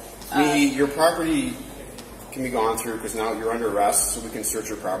that. Your property can be gone through because now you're under arrest, so we can search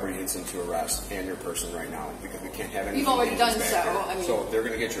your property instant to arrest and your person right now because we can't have any. You've already done so. I mean, so they're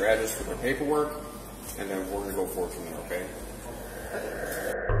going to get your address for their paperwork, and then we're going to go forward from there. Okay.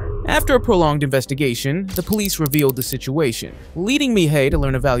 After a prolonged investigation, the police revealed the situation, leading Mihei to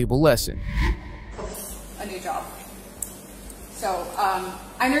learn a valuable lesson. A new job. So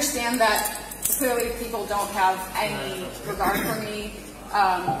I understand that clearly people don't have any regard for me,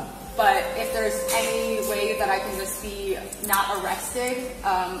 but if there's any way that I can just be not arrested,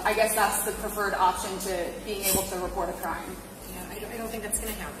 I guess that's the preferred option to being able to report a crime. Yeah, I don't think that's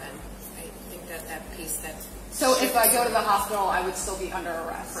going to happen. I think that piece that... So if I go to the hospital, I would still be under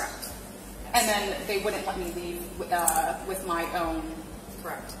arrest. Correct. And then they wouldn't let me leave with my own.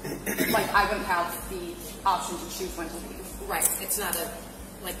 Correct. Like I wouldn't have the option to choose when to leave. Right. It's not a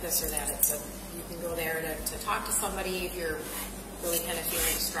like this or that. It's a you can go there to talk to somebody if you're really kind of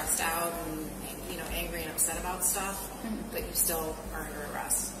feeling stressed out and angry and upset about stuff, but you still are under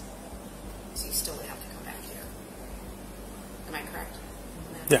arrest. So you still would have to come back here. Am I correct?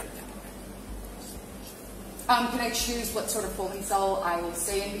 Yeah. Can I choose what sort of holding cell I will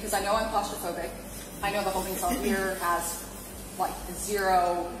stay in? Because I know I'm claustrophobic. I know the holding cell here has like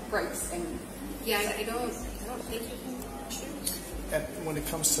 0 breaks and. Yeah, I don't think you can choose. When it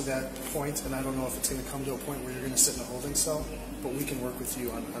comes to that point, and I don't know if it's going to come to a point where you're going to sit in a holding cell, but we can work with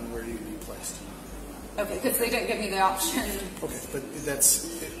you on where you be placed. Okay, because they didn't give me the option. Okay, but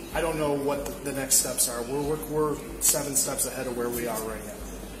I don't know what the next steps are. We're 7 steps ahead of where we are right now.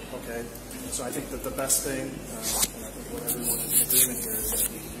 Okay, so I think that the best thing, and I think what everyone is in agreement here, is that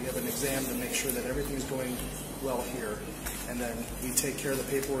we have an exam to make sure that everything is going well here, and then we take care of the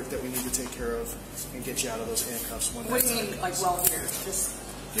paperwork that we need to take care of and get you out of those handcuffs. When what do you mean, like well here? Just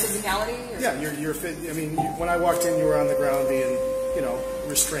physicality? Or? Yeah, you're fit. I mean, when I walked in, you were on the ground being,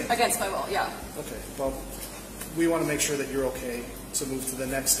 restrained. Against my will, yeah. Okay, well, we want to make sure that you're okay to move to the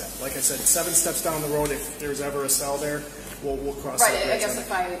next step. Like I said, 7 steps down the road, if there's ever a cell there, we'll cross that bridge. Right, I guess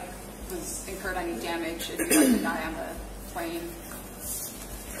if I incurred any damage, it'd be like the guy on the plane.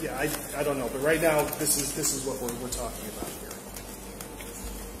 Yeah, I don't know, but right now, this is what we're talking about here.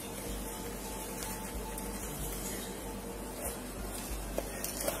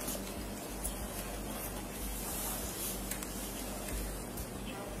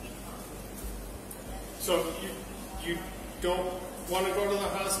 So you don't want to go to the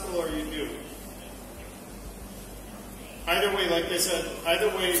hospital, or you do? Either way, like I said, either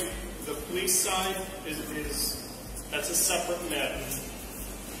way, the police side that's a separate matter.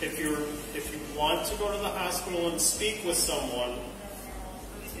 If you want to go to the hospital and speak with someone,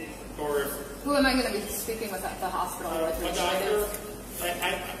 or who am I going to be speaking with at the hospital? A doctor,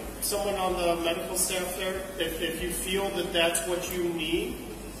 someone on the medical staff there. If you feel that that's what you need.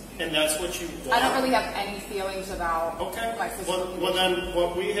 And that's what you want. I don't really have any feelings about my physical condition. Well, then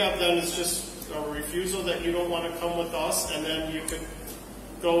what we have then is just a refusal that you don't want to come with us, and then you could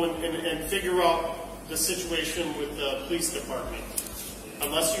go and figure out the situation with the police department.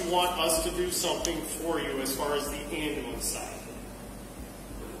 Unless you want us to do something for you as far as the ambulance side.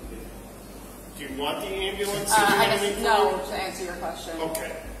 Do you want the ambulance to do anything for you? No, to answer your question.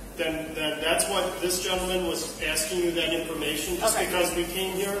 Okay. Then that's what this gentleman was asking you, that information, just because we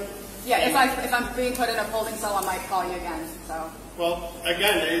came here. Yeah, if I'm being put in a holding cell, I might call you again. So. Well,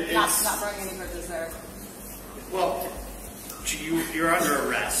 again, it's not burning any bridges there. Well, you're under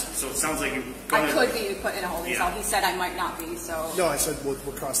arrest, so it sounds like you're going I could be put in a holding cell. He said I might not be. So. No, I said we'll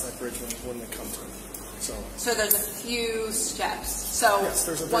cross that bridge when we come to it. So there's a few steps. So yes,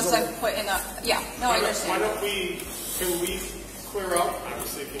 once I'm put in a I understand. Why don't can we clear up,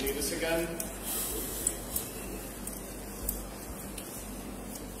 obviously, if you need us again.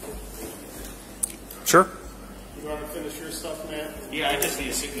 Sure. You want to finish your stuff, Matt? Yeah, I just need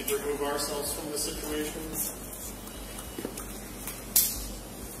a signature. Remove ourselves from the situation.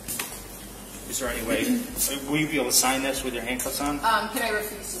 Is there any way, will you be able to sign this with your handcuffs on? Can I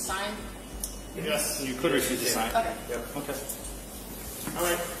refuse to sign? Yes. You could refuse to sign. Okay. Yep. Okay. All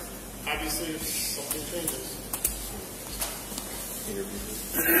right. Obviously, if something changes.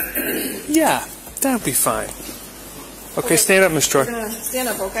 Yeah, that'll be fine. Okay, stand up, Ms. Troy. Stand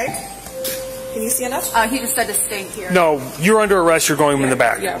up, okay? Can you stand up? He just said to stay here. No, you're under arrest. You're going in the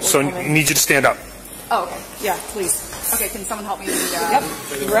back. Yeah, so I need you to stand up. Oh, okay. Yeah, please. Okay, can someone help me? Yep.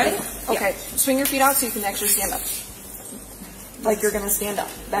 You ready? Okay. Swing your feet out so you can actually stand up. Like you're gonna stand up.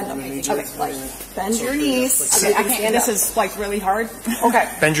 Bend them. Okay, like bend your knees. Okay, I can't. This is like really hard. Okay.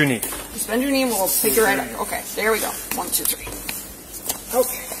 Bend your knee. Just bend your knee and we'll pick you right up. Okay, there we go. 1, 2, 3.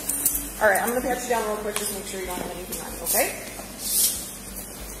 Okay. All right, I'm gonna pat you down real quick just to make sure you don't have anything on you, okay?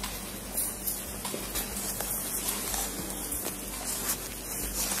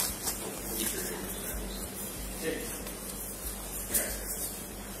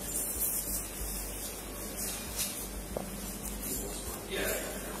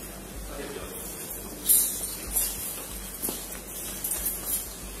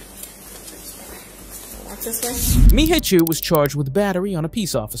 This way. Mihechu was charged with battery on a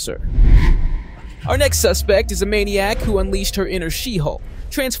peace officer. Our next suspect is a maniac who unleashed her inner She-Hulk,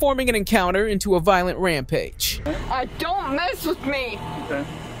 transforming an encounter into a violent rampage. Don't mess with me. Okay.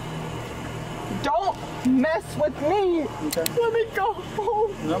 Don't mess with me. Okay. Let me go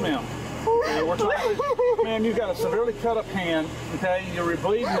home. No, ma'am. Ma'am, you've got a severely cut up hand. Okay, you're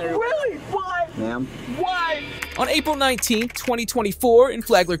bleeding there. Really? Why? Ma'am. Why? On April 19, 2024, in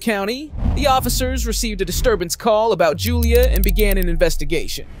Flagler County, the officers received a disturbance call about Julia and began an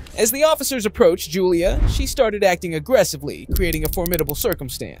investigation. As the officers approached Julia, she started acting aggressively, creating a formidable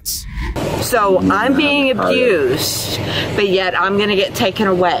circumstance. So I'm being abused, but yet I'm going to get taken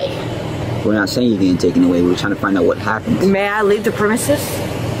away. We're not saying you're getting taken away. We're trying to find out what happened. May I leave the premises?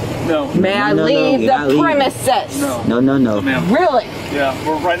 No. May I leave the premises? No. No. Really? Yeah.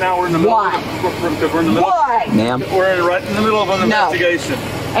 Right now we're in the middle. Why? We're in the middle. Why? Ma'am. We're right in the middle of an investigation.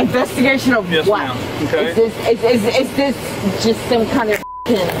 Investigation of yes, what? Ma'am. Okay. Is this just some kind of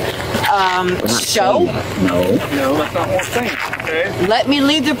show? No, that's not what we're saying. Okay. Let me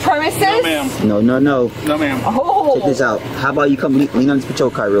leave the premises? No, ma'am. No. No, ma'am. Oh. Check this out. How about you come lean on this patrol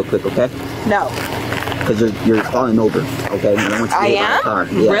car real quick, okay? No. Because you're falling over, okay? I want you to get out of the car.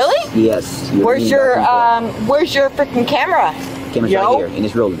 Yes. Really? Yes. Where's your freaking camera? Camera's right here, and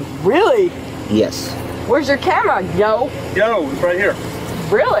it's rolling. Really? Yes. Where's your camera, yo? Yo, it's right here.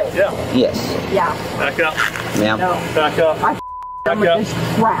 Really? Yeah. Yes. Yeah. Back up. Ma'am. No. Back up. I'm done with this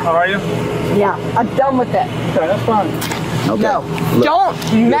crap. How are you? Yeah, I'm done with it. Okay, that's fine. Okay. No, Look, don't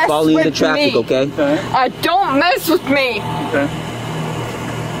mess following with the traffic, me. okay? Don't mess with me. Okay.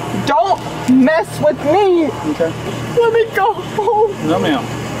 Don't mess with me. Okay. Let me go home. No, ma'am.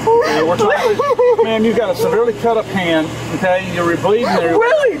 Ma'am, you've got a severely cut up hand. Okay, you're bleeding there.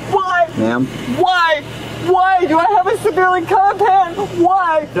 Really? Why? Ma'am. Why? Why do I have a severely cut up hand?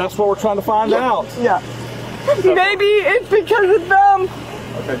 Why? That's what we're trying to find out. Yeah. Maybe it's because of them.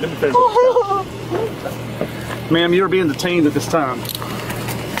 Okay, do me a favor. Ma'am, you're being detained at this time.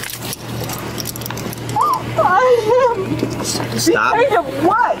 Stop. Detained of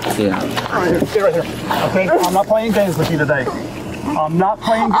what? Yeah. Right here. Stay right here. Okay, I'm not playing games with you today. I'm not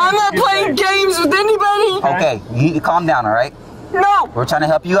playing games I'm not playing games with anybody. Okay, you need to calm down, all right? No. We're trying to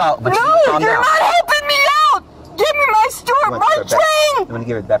help you out, but no, you need to calm you're down. not helping me out. Give me my train. You want to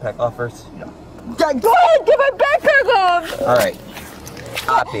give her the backpack off first? Yeah, go ahead, give my backpack off. All right.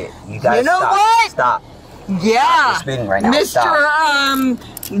 Stop it. You guys You know stop. what? Stop. Yeah. You're spinning right now. Mr. Stop.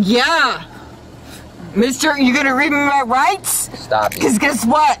 Yeah. Mister, you gonna read me my rights? Stop it. Because guess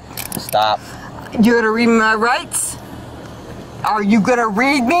what? Stop. You gonna read me my rights? Are you gonna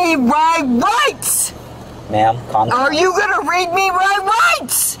read me my rights? Ma'am, calm down. Are you gonna read me my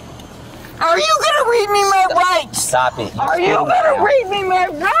rights? Are you gonna read me my rights? Stop it. Are you gonna read me my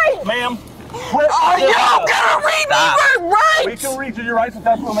rights? Ma'am. Are you gonna read me my rights? We can read you your rights if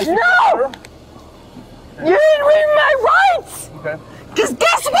that's what makes you No! better. You didn't read my rights! Okay. Because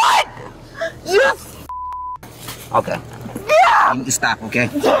guess what? You Okay. Yeah! You can stop, okay?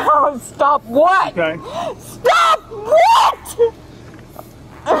 Stop what? Okay. Stop what?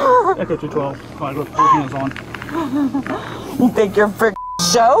 Echo 212. Come on, go put your hands on. You think you're a frick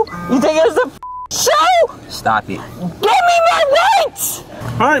show? You think it's a show? Stop it. Give me my rights!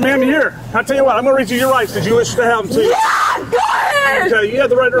 All right, ma'am, you're here. I'll tell you what, I'm going to read you your rights. Did you wish to have them too? Yeah, go ahead! Okay, you have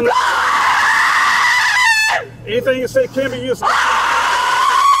the right to remain. Anything you say can be used. You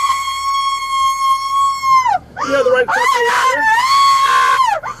have the right to talk to your lawyer.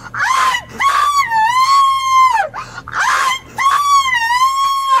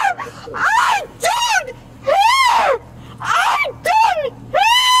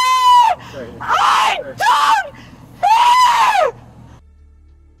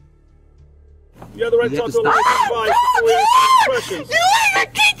 You have the right to talk to a lawyer before we answer any questions. You in the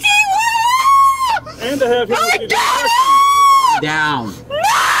kitchen! And to have him with you. Down. No!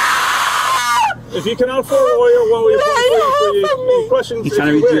 If you cannot afford a lawyer, what will you for questions? He's trying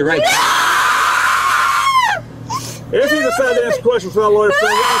to read your rights. If you decide to answer questions without a lawyer, you still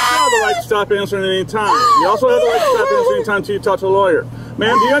have the right to stop answering at any time. You also have the right to stop answering any time until you talk to a lawyer.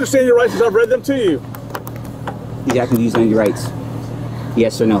 Ma'am, do you understand your rights as I've read them to you? He's asking you on your rights.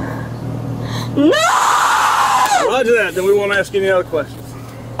 Yes or no? No! Roger that, then we won't ask any other questions.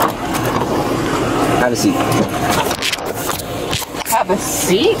 Have a seat. Have a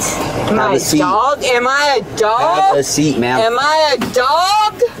seat? Am I Have a seat. dog? Am I a dog? Have a seat, ma'am. Am I a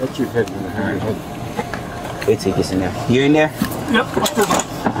dog? Put your head in your head. We'll take us in there. You in there? Yep.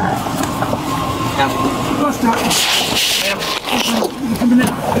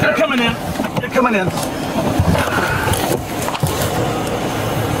 They're coming in. They're coming in.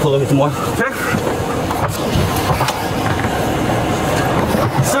 Pull over some more. Okay.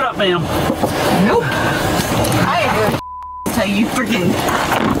 Sit up, ma'am. Nope. I ain't gonna tell you freaking.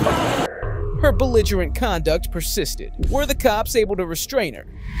 Her belligerent conduct persisted. Were the cops able to restrain her?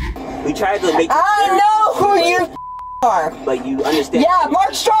 We tried to make I know who you are. But you understand. Yeah,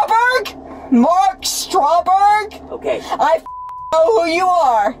 Mark Strawberg. Mark Strawberg. Okay. I know who you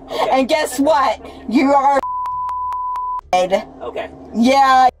are. Okay. And guess what? You are dead. Okay.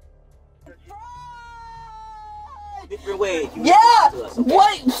 Yeah. Different way. Yeah.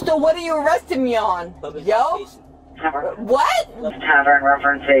 What? So what are you arresting me on? Yo? What? Tavern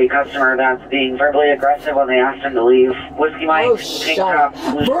reference a customer that's being verbally aggressive when they asked him to leave. Whiskey Mike, Oh, Pink shut Top,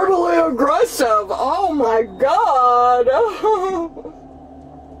 up. Verbally aggressive. Oh my god.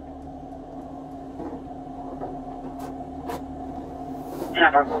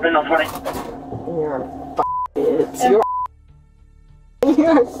 Tavern, Window 20. You're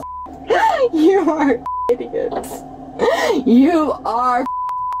idiots. You're idiots. You are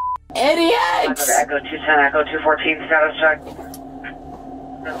idiots. Echo 210, Echo 214, status check.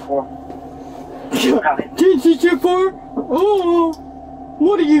 Copy. TC4? Oh,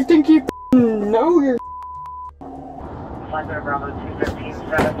 what do you think you know? You're Flight letter Bravo 215,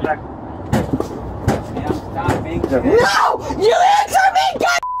 status check. No! You answer me,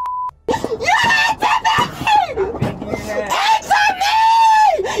 God! You answer me! Answer me!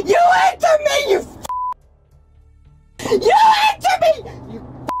 You answer me, you You answer me!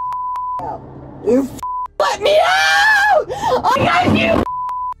 You let me out! I got you!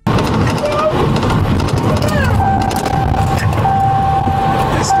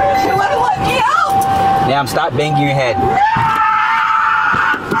 You wanna let me out? Ma'am, stop banging your head.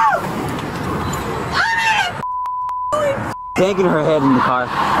 Banging her head in the car.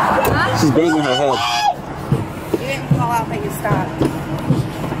 She's banging her head. You didn't call out that you stopped.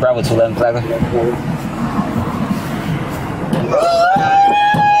 Bravo 211, Flagler.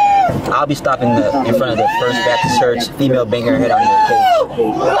 I'll be stopping in front of the First Baptist Church. Female banging her head on the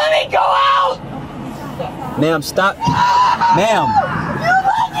cage. Let me go out! Ma'am, stop. Ma'am.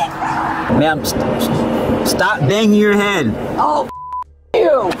 Ma'am, stop banging your head. Oh,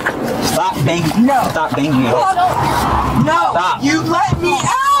 you! Stop banging. No. Stop banging your head. No! Stop. You let me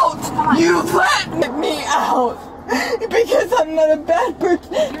out! You let me out! Because I'm not a bad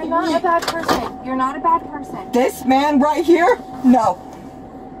person. You're not a bad person. You're not a bad person. This man right here? No.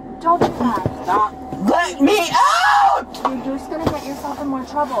 Don't do that. Stop. Let me out! You're just gonna get yourself in more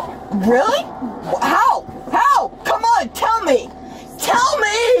trouble. Really? How? How? Come on, tell me! Tell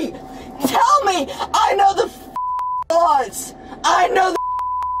me! Tell me! I know the laws! I know the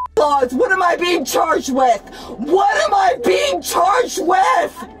laws! What am I being charged with? What am I being charged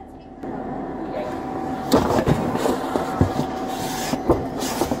with?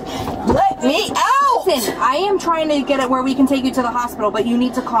 Let me out! Listen, I am trying to get it where we can take you to the hospital, but you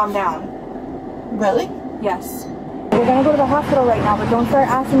need to calm down. Really? Yes. We're gonna go to the hospital right now, but don't start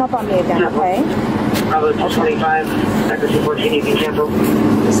acting up on me again, okay? Bravo 225, Echo 214, you can cancel.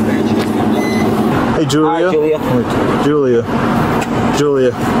 Hey, Julia. Hi, Julia.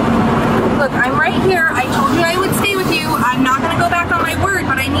 Julia. Look, I'm right here. I told you I would stay with you. I'm not gonna go back on my word,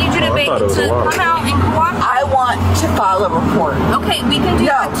 but I need you to come out and cooperate. I want to file a report. Okay, we can do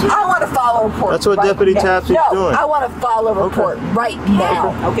that too. I want to file a report. That's what Deputy Tapsy's doing. I want to file a report right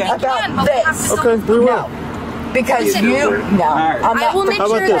now. Okay. About this. Okay, we will. Because you, no. I'm not. I will make How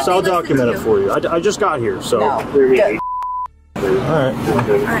sure about this? that I'll they listen document to it for you. I just got here, so. No. Good. Alright.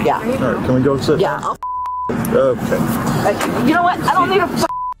 Yeah. Alright, can we go sit Yeah. down? Okay. You know what? I don't need a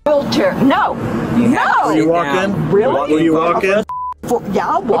wheelchair. No. No. Will you walk in? Really? Will you walk in? Yeah,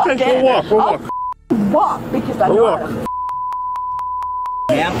 I'll walk in. Okay, we'll walk. We'll walk. I'll walk because I know how to.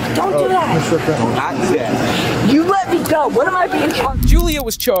 Don't do that. You let me go. What am I being charged? Julia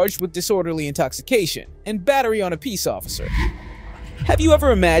was charged with disorderly intoxication and battery on a peace officer. Have you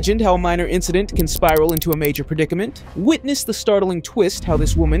ever imagined how a minor incident can spiral into a major predicament? Witness the startling twist how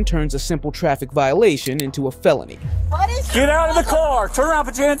this woman turns a simple traffic violation into a felony. What is Get out of the car! Turn around,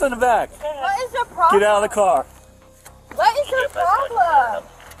 put your hands on the back. What is your problem? Get out of the car. What is your problem?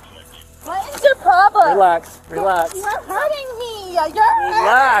 What is your problem? Relax, relax. You're hurting me. You're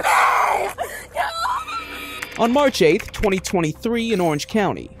Relax. On March 8th, 2023 in Orange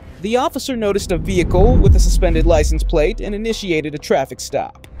County, the officer noticed a vehicle with a suspended license plate and initiated a traffic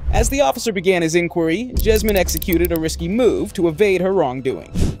stop. As the officer began his inquiry, Jasmine executed a risky move to evade her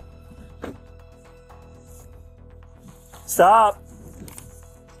wrongdoing. Stop.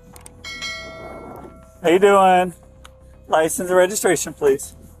 How you doing? License and registration,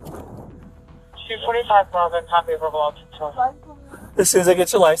 please. 245 Bravo, copy of verbal control. As soon as I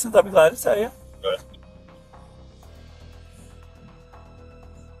get your license, I'll be glad to tell you. Good.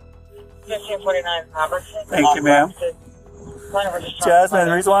 1549 Robertson. Thank you, ma'am. Jasmine,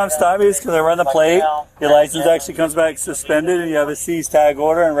 the reason why I'm stopping you is because I run the plate. Your license actually comes back suspended and you have a seize tag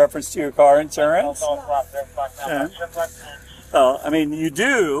order in reference to your car insurance. Yeah. Oh, I mean, you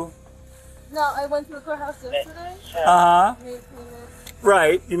do. No, I went to the courthouse yesterday. Uh-huh. Made payment.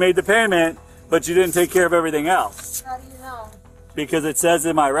 Right, you made the payment, but you didn't take care of everything else. How do you know? Because it says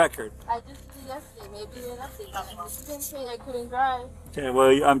in my record. I just did it yesterday. Maybe you didn't update it. You didn't say I couldn't drive. Okay, well,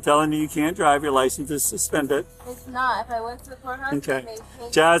 I'm telling you, you can't drive. Your license is suspended. It's not. If I went to the courthouse, Okay. I made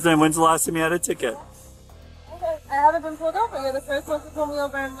payment. Jasmine, when's the last time you had a ticket? Okay. I haven't been pulled over. You're the first one to pull me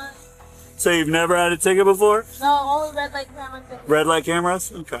over in months. So you've never had a ticket before? No, only red light camera thing. Red light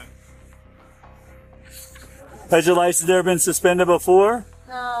cameras? Okay. Has your license ever been suspended before?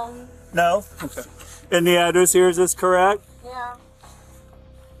 No. No? Okay. And the address here, is this correct? Yeah.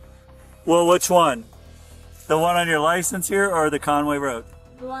 Well, which one? The one on your license here or the Conway Road?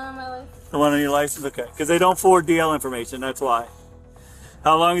 The one on my license. The one on your license? Okay. Because they don't forward DL information, that's why.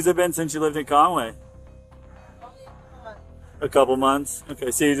 How long has it been since you lived in Conway? A couple months?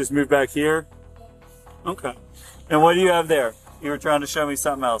 Okay, so you just moved back here? Okay. And what do you have there? You were trying to show me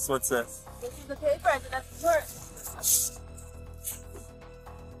something else. What's this? This is the paper. I did that to court.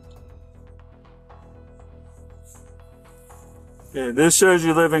 Okay, this shows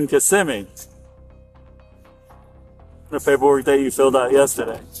you live in Kissimmee. The paperwork that you filled out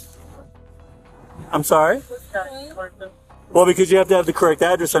yesterday. I'm sorry? Well, because you have to have the correct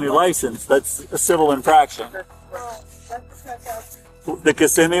address on your license. That's a civil infraction. Well, that's the correct address. The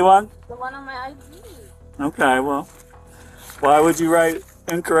Kissimmee one? The one on my ID. Okay, well, why would you write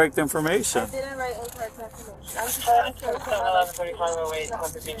incorrect information? I didn't write incorrect information. I'm just trying to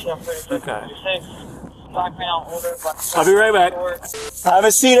Okay. I'll be right back. Have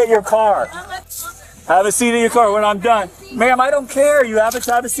a seat at your car. Have a seat in your car when I'm done. Ma'am, I don't care. You have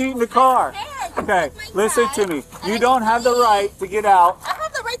to have a seat in the car. Okay, listen to me. You don't have the right to get out. I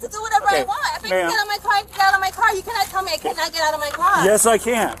have the right to do whatever I want. If I can get out of my car, I can get out of my car. You cannot tell me I cannot get out of my car. Yes, I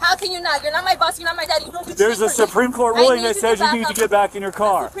can. How can you not? You're not my boss. You're not my daddy. You don't do There's a shit for me. Supreme Court ruling that says you need to get back in your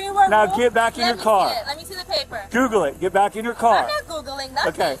car. Now get back in your car. Let me see the paper. Google it. Get back in your car. I'm not Googling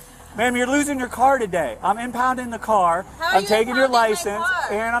nothing. Okay. Ma'am, you're losing your car today. I'm impounding the car. I'm taking your license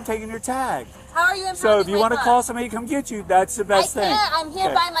and I'm taking your tag. How are you impounding So if you my want to car? call somebody to come get you, that's the best thing. I can't. I'm here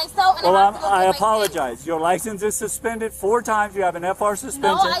Okay. by myself and Well, I have to go I do my apologize. Your license is suspended 4 times. You have an FR suspension.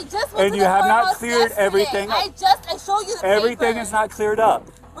 No, I just went and to you the have not courthouse cleared yesterday. everything up. I showed you the Everything paper. is not cleared up.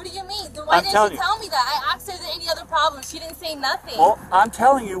 What do you mean? Then why didn't telling she you. tell me that? I asked her if there any other problems. She didn't say nothing. Well, I'm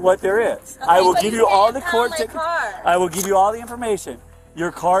telling you what there is. Okay, I will but give you you all can't the impound court my tickets. car. I will give you all the information. Your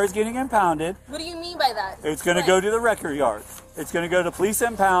car is getting impounded. What do you mean by that? It's going to go to the record yard. It's going to go to police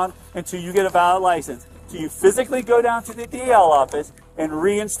impound until you get a valid license. So you physically go down to the DL office and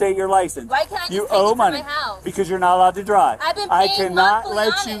reinstate your license. Why can't I just you take owe it to money my house? because you're not allowed to drive. I've been I paying cannot monthly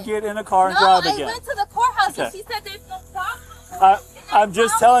let on you it. get in a car and No, drive I again. went to the courthouse and Okay. she said there's no problem. I'm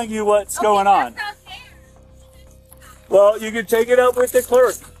just telling you what's going on. Well, you can take it up with the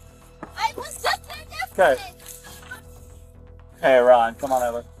clerk. I was just there yesterday. Okay. Hey, Ron, come on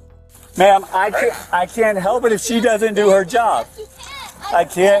over. Ma'am, I can't help it if she doesn't do her job. I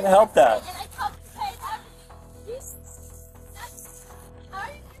can't help that.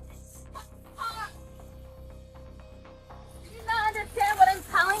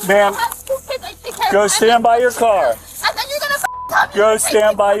 Ma'am, go stand by your car. Go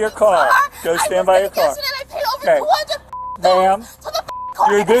stand by your car. Go stand by your car. Okay. Ma'am,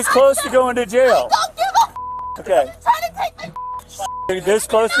 you're this close to going to jail. Okay. You're this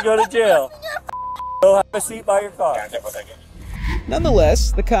close to go to jail. Go have a seat by your car.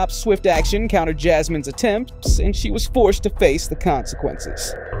 Nonetheless, the cops' swift action countered Jasmine's attempts, and she was forced to face the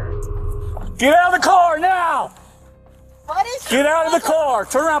consequences. Get out of the car now! What is Get out of the car.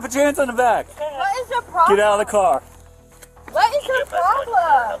 Turn around, put your hands on the back. What is your problem? Get out of the car. What is your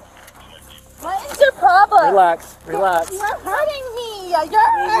problem? What is your problem? Relax. Relax. You're hurting me. You're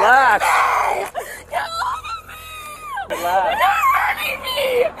Relax. hurting me. Get off of me. Relax. You're hurting me.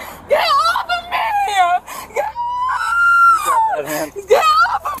 Get off of me. Get off. Get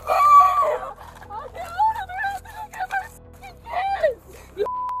off of me. Oh, get off of me. I'm gonna get my fucking kids. You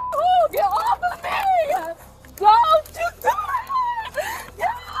get off of me. Don't you do it. Get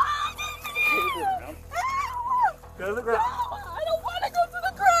off of me. Go to the ground. No, I don't want to go to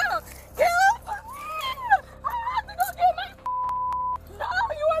the ground. Get off of me. I have to go get my. No,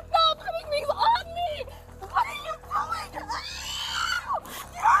 you are not putting these on me. What are you doing?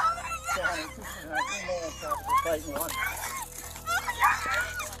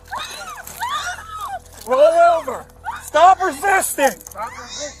 Roll over. Stop resisting. Stop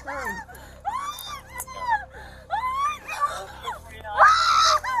resisting.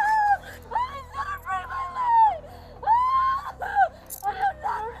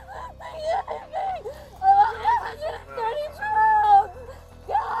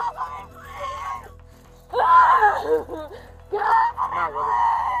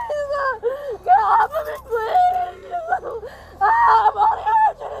 Get off of me, please! I'm only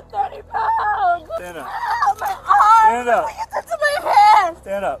 130 pounds! Stand up. My arm! Stand up. What you did to my hand!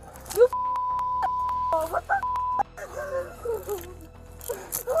 Stand up. You what the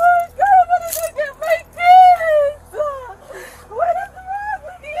Oh my God, what did I get my kids? What is wrong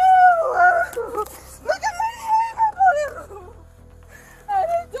with you? Look at my hand! I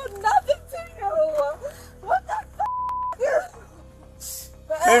didn't do nothing to you! What the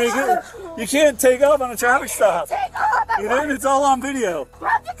Hey, you can't take off on a traffic stop. Take off! Get in, it's all on video.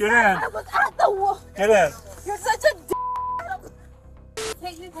 Get in. I was at the wall. Get in. You're such a d.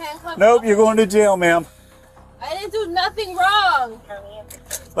 Take these handcuffs Nope, off. you're going to jail, ma'am. I didn't do nothing wrong.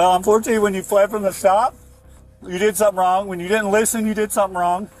 Well, unfortunately, when you fled from the stop, you did something wrong. When you didn't listen, you did something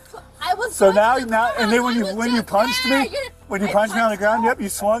wrong. I was So now, and then when you punched me, when you punched me on the ground, yep, you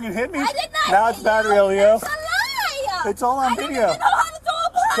swung and hit me. I did not. Now it's battery, Leo. That's a lie. It's all on video. I don't even know how to throw a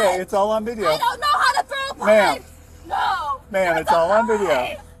punch. Okay, it's all on video. I don't know how to throw a punch. Ma'am. No. Ma'am, it's all on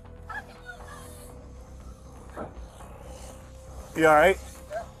video. You all right?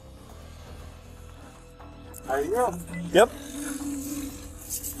 Are you? Yep.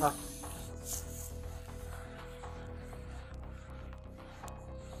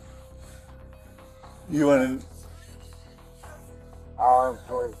 You want to? Oh, I'm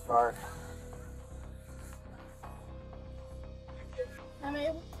sorry, sorry. Am I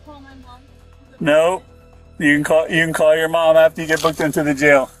able to call my mom? No. You can call your mom after you get booked into the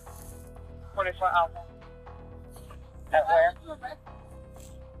jail. 24 hours. At where?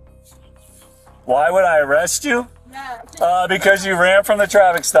 Why would I arrest you? Yeah. Because you ran from the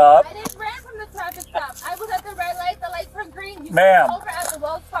traffic stop. I didn't ran from the traffic stop. I was at the red light. The light turned green. You Ma'am. pulled over at the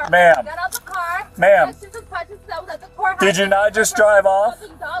Wells Fargo. Ma'am. Got out the car. Ma'am. I took punches. I was at the courthouse. Did you not just drive off?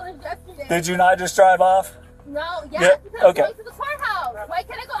 Yesterday. Did you not just drive off? No. Yeah, Yes. Because okay. I'm going to the courthouse. Why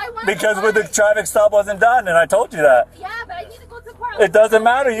can't I go? I want Because to with the traffic stop wasn't done, and I told you that. Yeah, but I need to go to the courthouse. It doesn't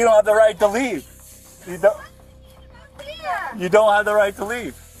matter. You don't have the right to leave. You don't. You don't have the right to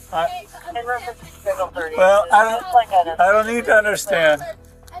leave. Well, I don't need to understand.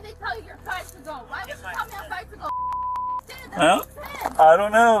 And they tell you you're fine to go. Why would you tell me I'm fine to go? Well, I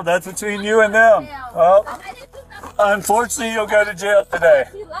don't know. That's between you and them. Well, unfortunately, you'll go to jail today.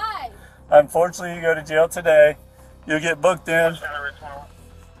 Unfortunately, you go to jail today. You'll get booked in.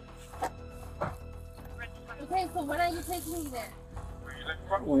 Okay, so when are you taking me there?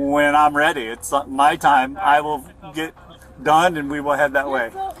 When I'm ready. It's my time. I will get done and we will head that way.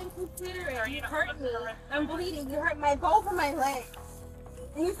 You're so inconsiderate. You hurt me. I'm bleeding. You hurt both of my legs.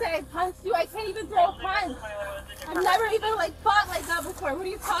 And you say I punched you. I can't even throw a punch. I've never even fought like that before. What are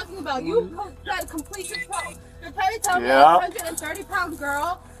you talking about? You got complete control. You're trying to tell me a 130-pound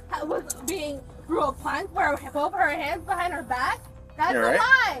girl was being threw a punch where both her hands behind her back? That's a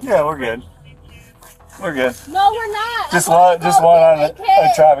lie. Yeah, we're good. We're good. No, we're not. Just one on a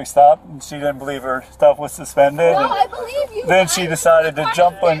traffic stop, and she didn't believe her stuff was suspended. No, I believe you. Then she decided to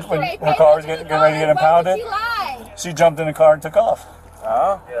jump when her car was getting ready to get impounded. She jumped in the car and took off.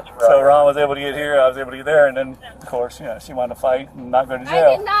 Oh? So Ron was able to get here, I was able to get there, and then, of course, she wanted to fight and not go to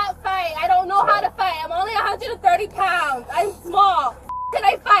jail. I did not fight. I don't know how to fight. I'm only 130 pounds. I'm small. Can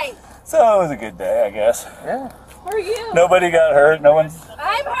I fight? So it was a good day, I guess. Yeah. For you. Nobody got hurt. No one's.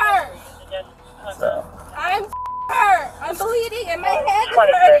 I'm hurt. So. I'm hurt. I'm bleeding and my hand is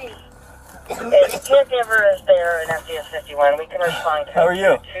hurting. If the caregiver is there in FDS 51, we can respond to How are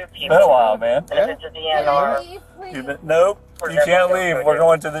you? 2 people. Been a while, man. And if it's a DNR, Nope. You can't leave. We're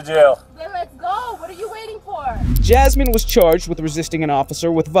going to the jail. Then let's go. What are you waiting for? Jasmine was charged with resisting an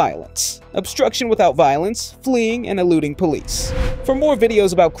officer with violence, obstruction without violence, fleeing, and eluding police. For more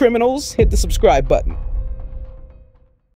videos about criminals, hit the subscribe button.